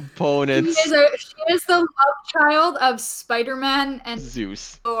the components. She is the love child of Spider-Man and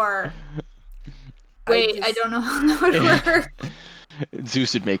Zeus. Thor. I Wait, I just don't know how that would work.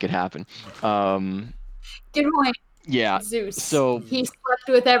 Zeus would make it happen. Good point. Yeah. Zeus. So He slept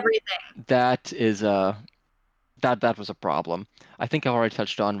with everything. that is that was a problem. I think I already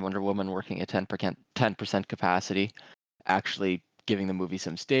touched on Wonder Woman working at 10% capacity, actually giving the movie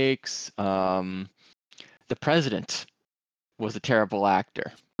some stakes. The president was a terrible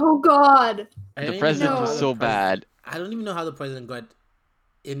actor. Oh God. I The don't even know president was how the No. so bad. I don't even know how the president got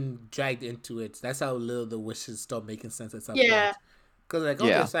dragged into it. That's how little the wishes start making sense at some Yeah. point. Because like, okay,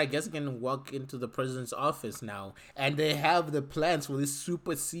 Yeah, so I guess I can walk into the president's office now, and they have the plans for this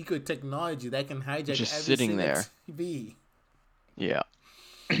super secret technology that can hijack just every sitting single there. TV. Yeah.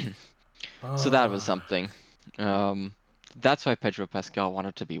 So that was Oh. something. That's why Pedro Pascal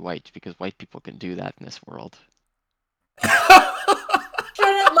wanted to be white, because white people can do that in this world.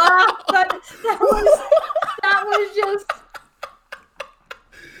 Shouldn't laugh, but that was just.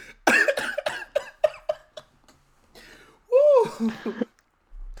 Woo.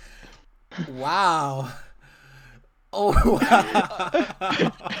 Wow. Oh wow.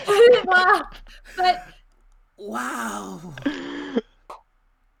 I didn't laugh, but Wow.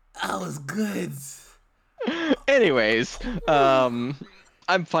 That was good. Anyways, I'm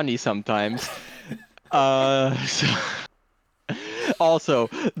funny sometimes. So also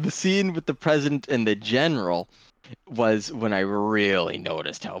the scene with the president and the general was when I really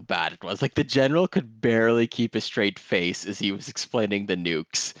noticed how bad it was. Like the general could barely keep a straight face as he was explaining the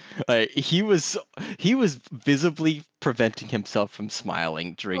nukes. He was visibly preventing himself from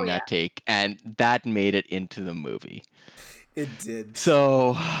smiling during oh yeah. that take, and that made it into the movie. It did.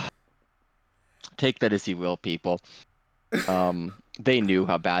 So take that as you will, people. They knew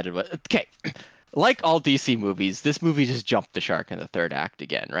how bad it was. Okay, like all DC movies, this movie just jumped the shark in the third act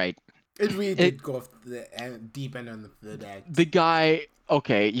again, right? It really It did go off the deep end on the third the act. guy.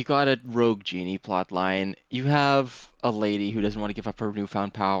 Okay, you got a rogue genie plot line. You have a lady who doesn't want to give up her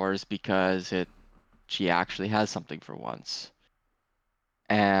newfound powers because she actually has something for once.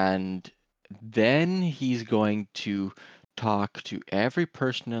 And then he's going to talk to every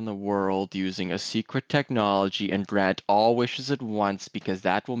person in the world using a secret technology and grant all wishes at once because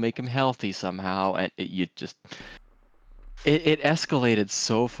that will make him healthy somehow. And it escalated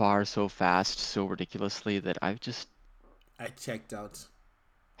so far, so fast, so ridiculously that I checked out.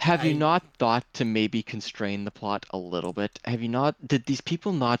 Have you I not thought to maybe constrain the plot a little bit? Did these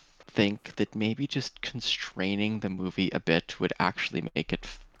people not think that maybe just constraining the movie a bit would actually make it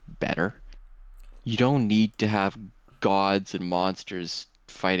better? You don't need to have gods and monsters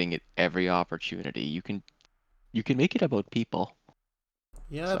fighting at every opportunity. You can make it about people.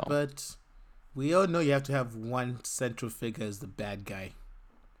 Yeah, So, but we all know you have to have one central figure as the bad guy.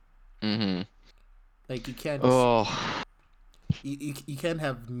 mm-hmm. Like you can't Oh, you can't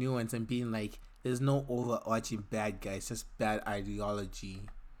have nuance and being like there's no overarching bad guy, it's just bad ideology.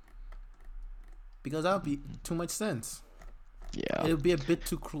 Because that would be too much sense. yeah. It would be a bit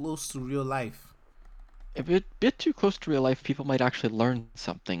too close to real life. If it's a bit too close to real life, people might actually learn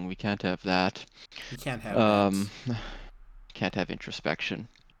something. We can't have that. You can't have that. Can't have introspection.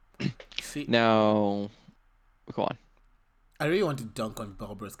 See, Now, go on. I really want to dunk on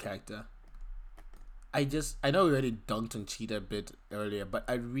Barbara's character. I know we already dunked on Cheetah a bit earlier, but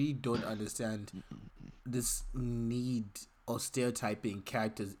I really don't understand this need of stereotyping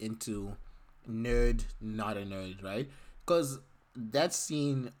characters into nerd, not a nerd, right? Because that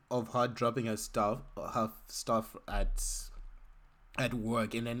scene of her dropping her stuff at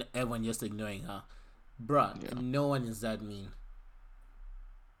work, and then everyone just ignoring her, bruh. Yeah. No one is that mean.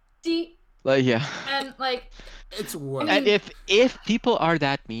 See, Yeah. and like, It's work. I mean, And if people are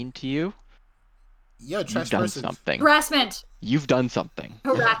that mean to you, You're a trash you've done person. something. harassment, You've done something.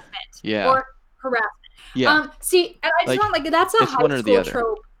 Yeah. or harassment. Yeah. See, and I just Like, want that's a it's one high or the school other.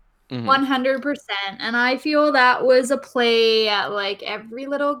 trope. Mhm. 100%. And I feel that was a play at like every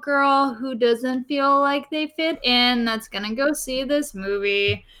little girl who doesn't feel like they fit in that's gonna go see this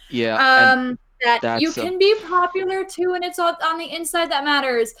movie. Yeah. And That you that's can be popular too, and it's all on the inside that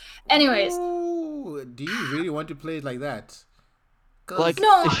matters. Anyways, Ooh, do you really want to play it like that? 'Cause- like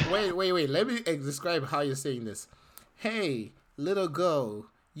No. Wait. Let me describe how you're saying this. Hey, little girl,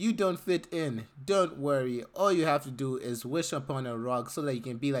 you don't fit in. Don't worry. All you have to do is wish upon a rock so that you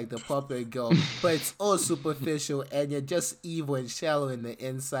can be like the popular girl. But it's all superficial, and you're just evil and shallow in the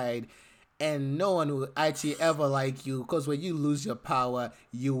inside. And no one will actually ever like you, because when you lose your power,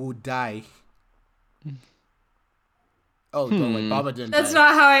 you will die. Oh, don't worry, Baba didn't that's die.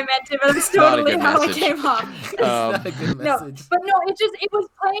 not how I meant it, but that's Not a totally good how message. it came off. It's not a good No, message. but no, it was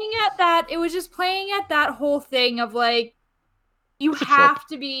playing at that. It was just playing at that whole thing of like, you It's a have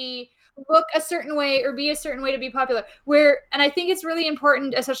to look a certain way or be a certain way to be popular. And I think it's really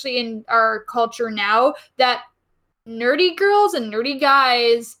important, especially in our culture now, that nerdy girls and nerdy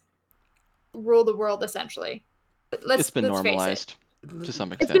guys rule the world. Essentially, it's been let's face it. normalized to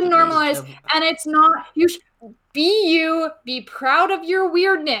some It's extent. been at least. normalized, and it's not. You should be proud of your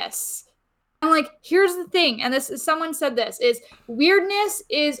weirdness. And like, here's the thing, and someone said this is weirdness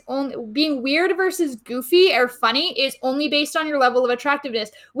is only being weird versus goofy or funny is only based on your level of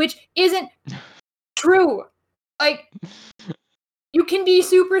attractiveness, which isn't true. Like, you can be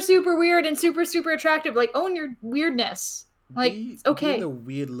super, super weird and super, super attractive. Like, own your weirdness. Like, it's okay. Be the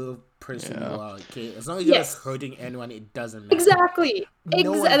weird little person you Yeah. are, okay? As long as you're Yes. not hurting anyone, it doesn't matter. Exactly.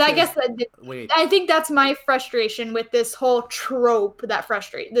 No one I cares. guess Wait, I think that's my frustration with this whole trope that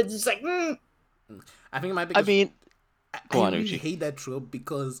frustrates. That's just like, I think it might be. I mean, go I on, really Uchi. hate that trope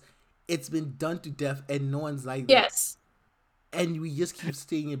because it's been done to death and no one's like that. yes. And we just keep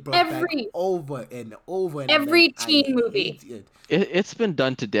seeing it brought back Every- over and over. And every like, teen I movie. hate it. It's been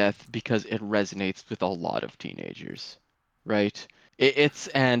done to death because it resonates with a lot of teenagers, right?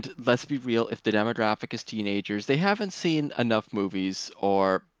 And let's be real, if the demographic is teenagers, they haven't seen enough movies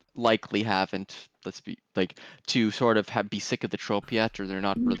or likely haven't, let's be like, to sort of be sick of the trope yet, or they're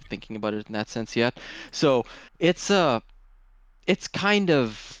not really thinking about it in that sense yet. So it's kind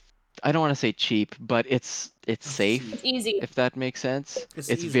of, I don't want to say cheap, but it's safe, cheap. It's easy. if that makes sense. It's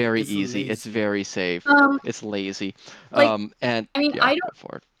It's easy. very It's easy. It's lazy. very safe. It's lazy. like, And I mean, yeah, I go don't-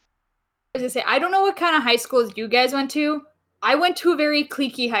 for it. I was gonna say, I don't know what kind of high schools you guys went to. I went to a very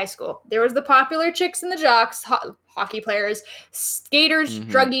cliquey high school. There was the popular chicks and the jocks, hockey players, skaters, Mhm.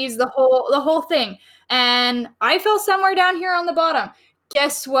 druggies, the whole thing. And I fell somewhere down here on the bottom.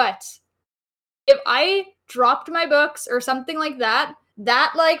 Guess what? If I dropped my books or something like that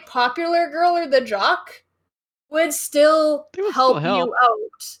like popular girl or the jock would still They would help still help. you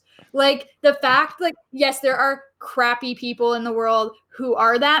out. Like the fact, like, yes, there are crappy people in the world who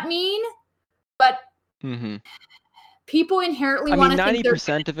are that mean, but Mm-hmm. people inherently I want mean, to think they're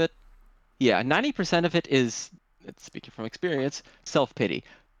 90% of it, yeah, 90% of it is it's speaking from experience, self-pity.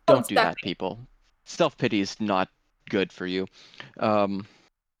 Oh, Don't it's do that, definitely. people. Self-pity is not good for you. Um,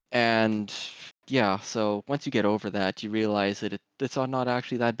 and yeah, so once you get over that, you realize that it's not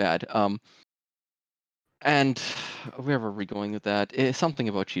actually that bad. And where were we going with that? It's something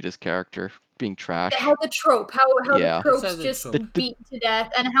about Cheetah's character being trash. How the trope, how the Yeah. It tropes says the just trope. beat to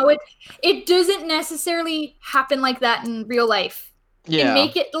death, and how it doesn't necessarily happen like that in real life. They Yeah.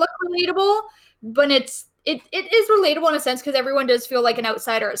 make it look relatable, but it is relatable in a sense because everyone does feel like an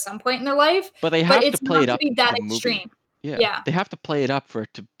outsider at some point in their life. But they But have to it's play not it to up be to that the movie. extreme. Yeah. Yeah. They have to play it up for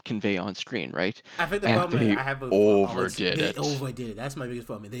it to convey on screen, right? I think the And problem they I have with overdid they it. overdid it. That's my biggest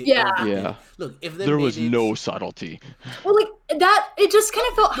problem. They Yeah. overdid Yeah. it. Look, if they There made was it, no subtlety. Well, like that, it just kind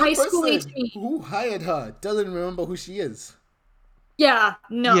of felt the high schooly to person me. who hired her doesn't remember who she is. Yeah,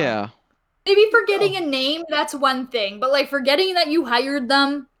 no. Yeah. Maybe forgetting a name, that's one thing, but like forgetting that you hired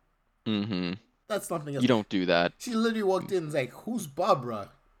them. Mm-hmm. That's something else. You don't do that. She literally walked in and was like, "Who's Barbara?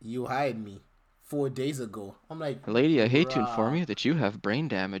 You hired me 4 days ago." I'm like, Lady, I hate to inform "Bruh." you that you have brain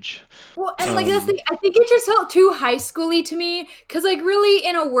damage. Well, and like that's the thing, I think it just felt too high schooly to me because like really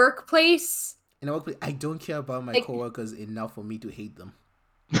in a workplace. In a workplace, I don't care about my Like- coworkers enough for me to hate them.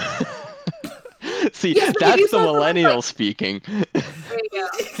 See, Yes, but that's you the said something millennial like- speaking. There you go.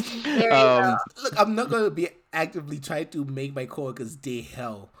 There you go. Look, I'm not gonna be actively trying to make my coworkers day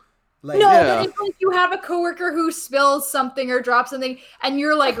hell. Like, No, Yeah. but if like you have a coworker who spills something or drops something, and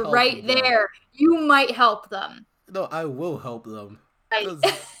you're like Help right them. there, you might help them. no, I will help them Right. because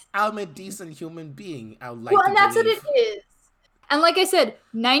I'm a decent human being. I would like Well, to and that's what believe. it is. And like I said,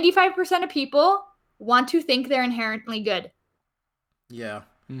 95% of people want to think they're inherently good. Yeah,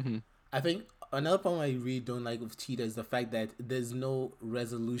 Mm-hmm. I think another problem I really don't like with Cheetah is the fact that there's no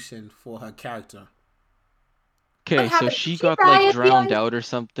resolution for her character. Okay, so happened? she Did she got die like at the drowned end? out or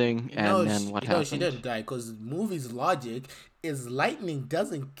something, and then what happened? she didn't die because the movie's logic is lightning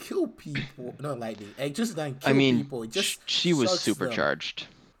doesn't kill people. Not lightning, it just doesn't kill I mean, people. It just she was sucks them. supercharged.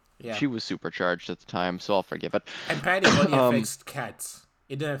 Yeah, She was supercharged at the time, so I'll forgive it. and apparently body Um, affects cats.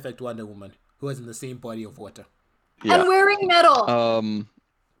 It didn't affect Wonder Woman, who was in the same body of water. Yeah. And wearing metal.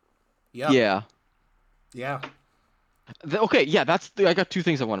 Yeah, Yeah. yeah. Okay, yeah, I got two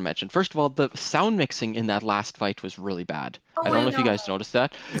things I want to mention. First of all, the sound mixing in that last fight was really bad. Oh, I don't I know if you guys know. noticed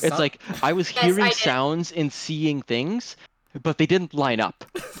that. The It's sound- like I was Yes, hearing I did. sounds and seeing things, but they didn't line up.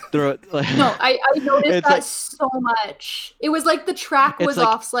 They're like, No, I noticed It's that like- so much. It was like the track It's was like-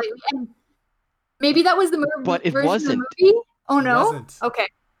 off slightly. And maybe that was the But it version wasn't. of the movie? Oh It no? wasn't. Okay.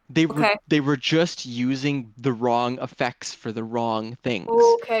 they were Okay. they were just using the wrong effects for the wrong things.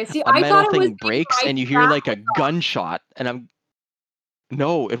 Okay. See, A I metal thought it was thing breaks the and you hear track like a was off. gunshot, and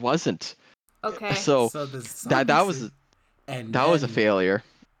no, it wasn't. Okay. So the that sound was mixing- and that was a then failure.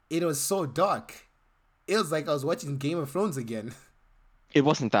 It was so dark. It was like I was watching Game of Thrones again. It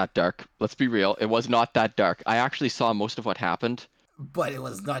wasn't that dark. Let's be real. It was not that dark. I actually saw most of what happened. But it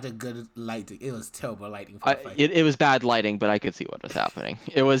was not a good lighting. It was terrible lighting for the fight. It was bad lighting, but I could see what was happening.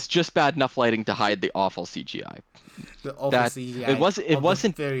 It was just bad enough lighting to hide the awful CGI. The awful that- CGI It of the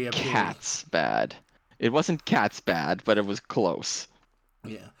wasn't very appealing. Cats bad. It wasn't Cats bad, but it was close.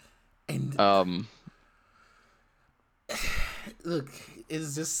 Yeah. And look,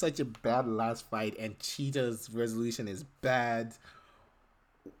 it's just such a bad last fight, and Cheetah's resolution is bad.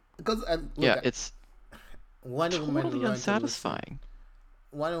 Because it's Wonder Woman totally learned to listen. unsatisfying.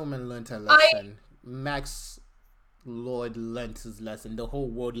 Wonder Woman learned her lesson. Max Lord learned his lesson. The whole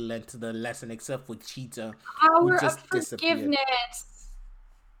world learned the lesson except for Cheetah. Power of just disappeared. forgiveness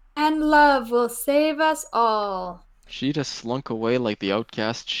and love will save us all. She just slunk away like the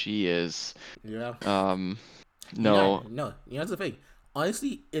outcast she is. Yeah. No. No. You know the thing.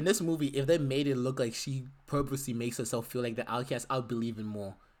 Honestly, in this movie, if they made it look like she purposely makes herself feel like the outcast, I'll believe it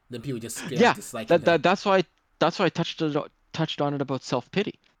more than people just straight Yeah, up disliking her. that's why I touched on it about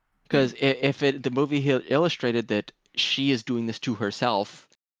self-pity. Because if the movie illustrated that she is doing this to herself,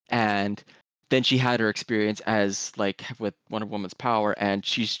 and then she had her experience as like with Wonder Woman's power, and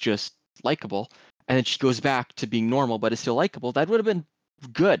she's just likable, and then she goes back to being normal but is still likable, that would have been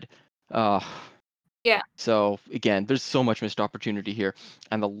good. Yeah. So again, there's so much missed opportunity here.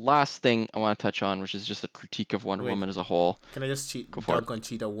 And the last thing I want to touch on, which is just a critique of Wonder Wait. Woman as a whole. Can I just Go for it. dunk on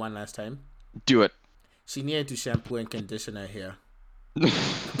Cheetah one last time? Do it. She needed to shampoo and condition her hair.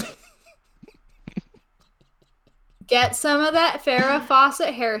 Get some of that Farrah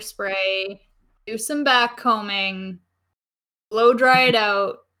Fawcett hairspray. Do some back combing. Blow dry it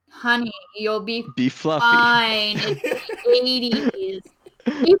out. Honey, you'll be Be fluffy. fine. It's the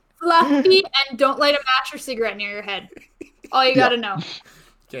 80s. Be fluffy and don't light a match or cigarette near your head. All you gotta know.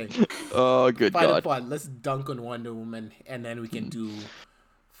 Okay. Oh, good Final God. part. Let's dunk on Wonder Woman, and then we can do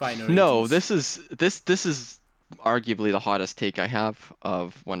final No, ratings. this is arguably the hottest take I have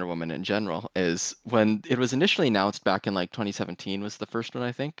of Wonder Woman in general is when it was initially announced back in like 2017 was the first one,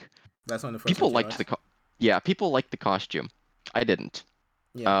 I think. That's when the first one People came liked out. yeah, people liked the costume. I didn't.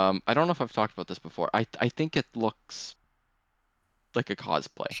 Yeah. I don't know if I've talked about this before. I think it looks like a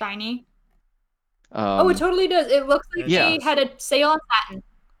cosplay. Shiny. Oh, it Um, totally does. It looks like It yeah, they does. had a sale on satin.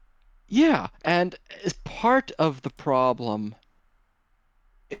 yeah, and as part of the problem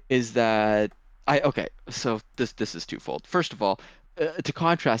is that okay, so this is twofold. First of all, to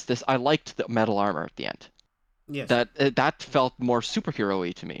contrast this, I liked the metal armor at the end. Yes. That felt more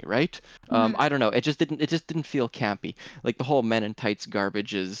superhero-y to me, right? Mhm. I don't know, it just didn't feel campy. Like the whole men in tights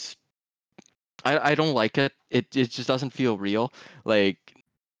garbage is I don't like it. It just doesn't feel real. Like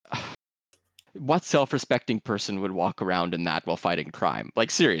what self-respecting person would walk around in that while fighting crime?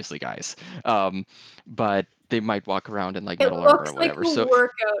 Like seriously, guys. But they might walk around in like It metal armor or looks like whatever. a So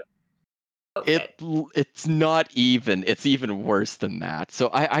workout outfit. it's not even. It's even worse than that. So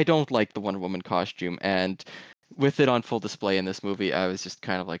I don't like the Wonder Woman costume, and with it on full display in this movie, I was just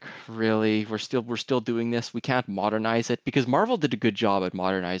kind of like, really, we're still doing this. We can't modernize it because Marvel did a good job at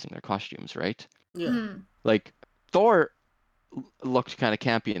modernizing their costumes, right? Yeah. Mhm. Like Thor looked kind of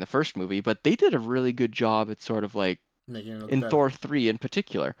campy in the first movie, but they did a really good job at sort of like Making it look in better. Thor 3 in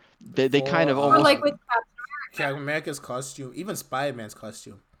particular. They kind For of Or like almost with Captain America's costume, even Spider-Man's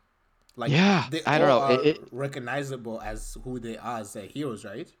costume, like yeah, they I don't all know. are recognizable as who they are as their heroes,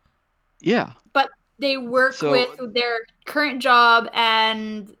 right? Yeah. but they work with So their current job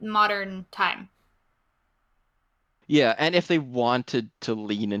and modern time. yeah, and if they wanted to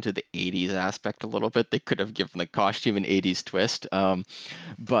lean into the 80s aspect a little bit, they could have given the costume an 80s twist.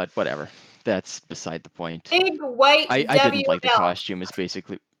 But whatever. That's beside the point. Big white I W didn't like the belt. costume. It's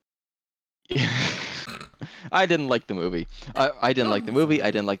basically I didn't like the movie. I didn't No, like the it's movie. I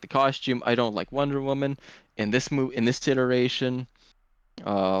okay. didn't like the costume. I don't like Wonder Woman in this iteration.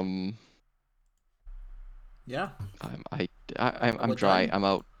 Um, Yeah, I'm I, I'm we're dry. done. I'm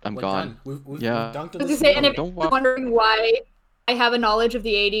out. I'm We're gone. done. We've Yeah. dunked on I was gonna this say, and if movie. Don't you're walk. wondering why I have a knowledge of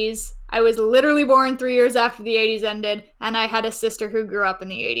the 80s, I was literally born 3 years after the 80s ended, and I had a sister who grew up in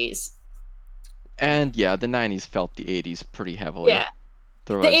the 80s. And yeah, the 90s felt the 80s pretty heavily. Yeah.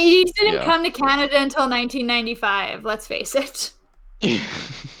 There The was 80s didn't yeah. come to Canada until 1995, let's face it.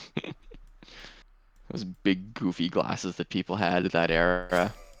 Those big goofy glasses that people had at that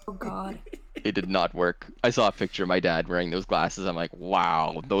era. Oh, God. It did not work. I saw a picture of my dad wearing those glasses. I'm like,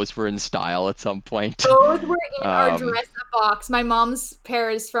 wow, those were in style at some point. Those were in our Um, dress-up box. My mom's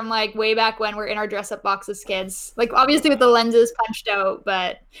pairs from like way back when were in our dress-up box as kids. Like obviously with the lenses punched out,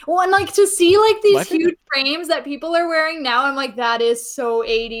 but well, and like to see like these what did huge frames that people are wearing now, I'm like, that is so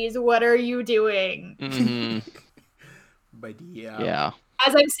 80s. What are you doing? hmm But yeah, Yeah.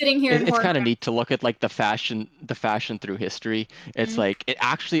 As I'm sitting here in It's horn kind of neat to look at like the fashion through history. It's Mhm. like it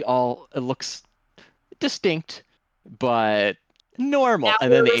looks distinct, but normal. Now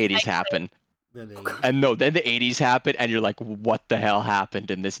And then we're the 80s recycling. happen. then they And no, then the 80s happen, and you're like, what the hell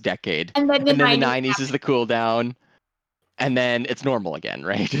happened in this decade? And then the And then the 90s 90s is happened. the cool down, and then it's normal again,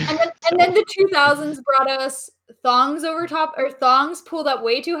 right? And then So, the 2000s brought us thongs over top or thongs pulled up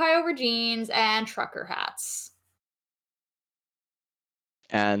way too high over jeans and trucker hats.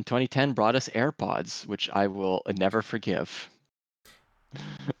 and 2010 brought us AirPods, which I will never forgive.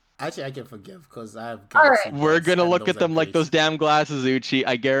 actually I can forgive because I have All Galaxy right. We're Buds gonna and look those at are them like great. those damn glasses, Uchi.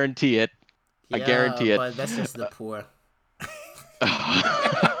 I guarantee it. I Yeah, guarantee it. but that's just the poor.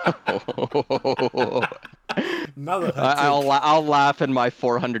 Another hot take. I'll laugh in my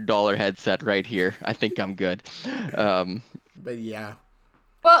 $400 headset right here. I think I'm good. Um, But yeah,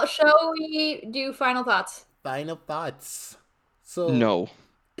 Well, shall we do final thoughts? final thoughts. So no.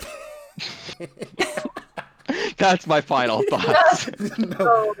 That's my final thoughts. no,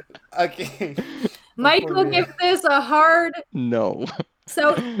 So, okay. Michael Before gives this a hard No.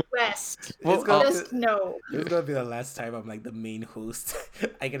 southwest. it's Well, gonna be, Just no. this is gonna be the last time I'm like the main host.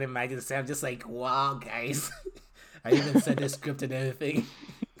 I can imagine Sam just like, wow, guys. I even sent a script and everything.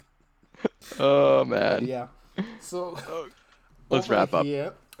 oh But man. yeah, so Let's over wrap up.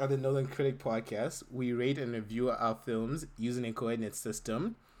 here on the Northern Critic Podcast, we rate and review our films using a coordinate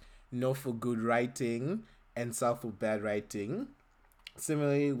system. North for good writing and South for bad writing.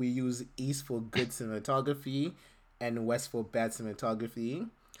 Similarly, we use East for good cinematography and West for bad cinematography.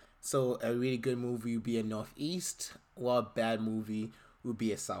 So a really good movie would be a Northeast, while a bad movie would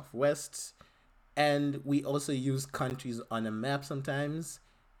be a Southwest. And we also use countries on a map sometimes,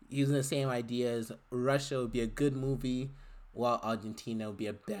 using the same ideas. Russia would be a good movie, while Argentina would be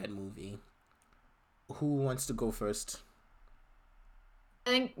a bad movie. Who wants to go first? I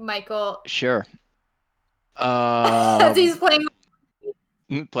think Michael, Sure. as he's playing.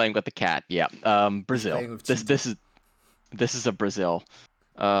 Playing with the cat. Yeah. Brazil. playing with This is a Brazil.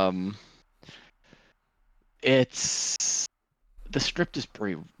 It's the script is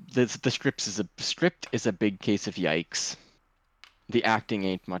pretty. The script is a big case of yikes. The acting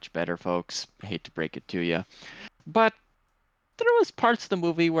ain't much better, folks. I hate to break it to you, but there was parts of the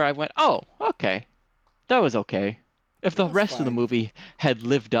movie where I went, "Oh, okay, that was okay." If the That's rest of the fine. movie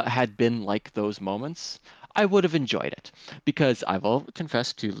had been like those moments, I would have enjoyed it because I've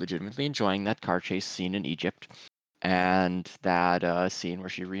confessed to legitimately enjoying that car chase scene in Egypt and that scene where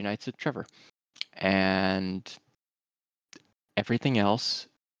she reunites with Trevor, and everything else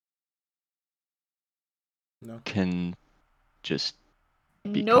No. can just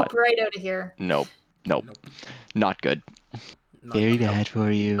be Nope, cut. right out of here. Nope, Nope. not good. Not Very good. bad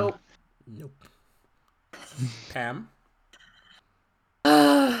for you. Nope. Nope. Pam?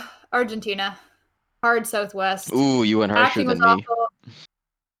 Argentina. Hard Southwest. Ooh, you went harsher Acting than was me. awful.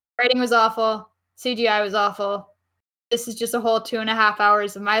 Writing was awful. CGI was awful. This is just a whole 2.5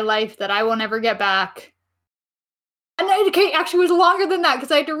 hours of my life that I will never get back. And it actually was longer than that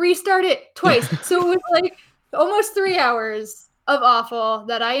because I had to restart it twice. So it was like almost 3 hours of awful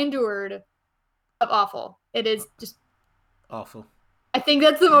that I endured. Of awful. It is just. Awful. I think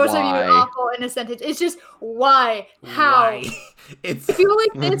that's the most I've used Why? awful in a sentence. It's just why? How? Why? It's I feel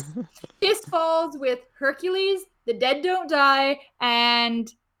like this falls with Hercules, The Dead Don't Die,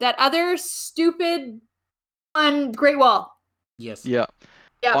 and that other stupid on Great Wall. yes. Yeah.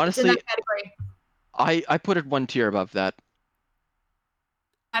 Yeah, Honestly, it's in that category. I put it one tier above that.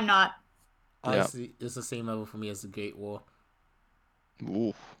 I'm not. Honestly, it's the same level for me as the Great War.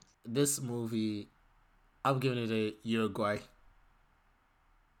 Ooh. This movie, I'm giving it a Uruguay.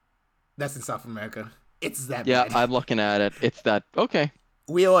 That's in South America. It's that Yeah, bad. I'm looking at it. It's that okay.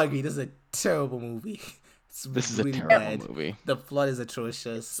 We all agree this is a terrible movie. It's This is a really terrible bad. movie. The plot is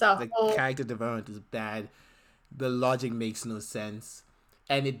atrocious. So- The character development is bad. The logic makes no sense.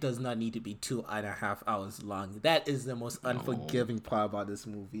 And it does not need to be 2.5 hours long. That is the most unforgiving part about this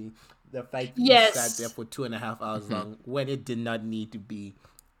movie. The fact that Yes. it sat there for 2.5 hours long when it did not need to be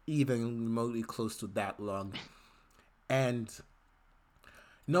even remotely close to that long. And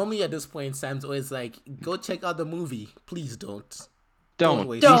normally at this point, Sam's always like, go check out the movie. Please don't. Don't.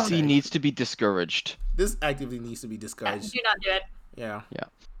 waste Don't. your DC time. needs to be discouraged. This actively needs to be Yeah, discouraged. do not do it. Yeah.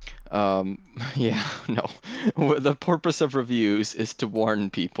 Yeah, no. The purpose of reviews is to warn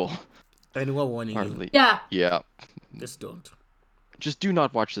people. Anyone warning you, Hardly. Yeah. Yeah. just don't. Just do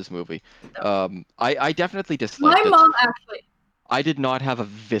not watch this movie. I definitely disliked My it. mom actually. I did not have a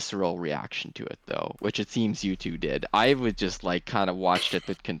visceral reaction to it though, which it seems you two did. I would just like kind of watched it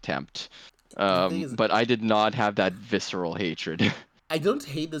with contempt. thing is- But I did not have that visceral hatred. I don't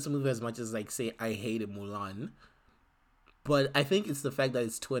hate this movie as much as like say I hated Mulan. But I think it's the fact that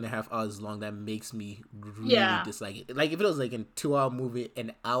it's 2.5 hours long that makes me really Yeah. dislike it. Like if it was like a 2 hour movie,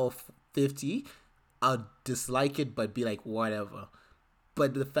 an hour 50, I'd dislike it, but be like whatever.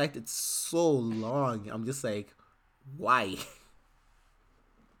 But the fact it's so long, I'm just like, why?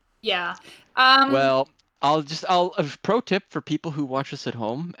 Yeah. Well, a pro tip for people who watch this at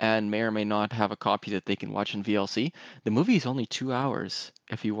home and may or may not have a copy that they can watch in VLC. The movie is only 2 hours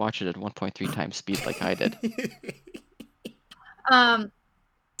if you watch it at 1.3 times speed like I did.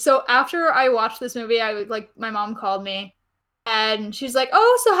 So after I watched this movie, my mom called me and she's like,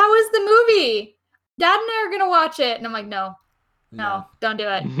 "Oh, so how was the movie? Dad and I are gonna watch it." And I'm like, No, don't do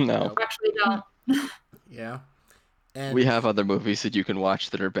it. No. Actually don't. Yeah. And We have other movies that you can watch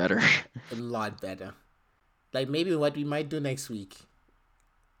that are better. a lot better. Like maybe what we might do next week.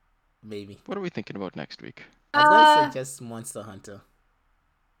 Maybe. What are we thinking about next week? I was gonna suggest Monster Hunter.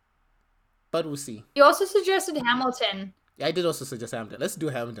 But we'll see. You also suggested Hamilton. Yeah, I did also suggest Hamilton. Let's do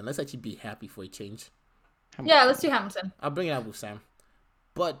Hamilton. Let's actually be happy for a change. Yeah, let's do Hamilton. I'll bring it up with Sam.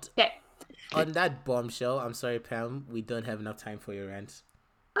 But Okay. on that bombshell, I'm sorry, Pam, we don't have enough time for your rant.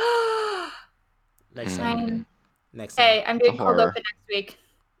 Next time. Fine. Next time. Hey, I'm doing cold Horror. open next week.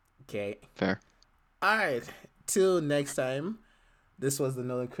 Okay. Fair. Alright. Till next time. This was the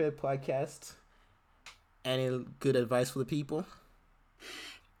Nolan Crib podcast. Any good advice for the people?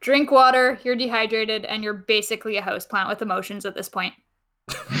 Drink water, you're dehydrated, and you're basically a houseplant with emotions at this point.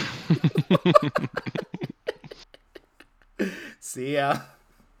 See ya.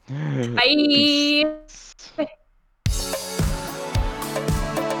 Bye.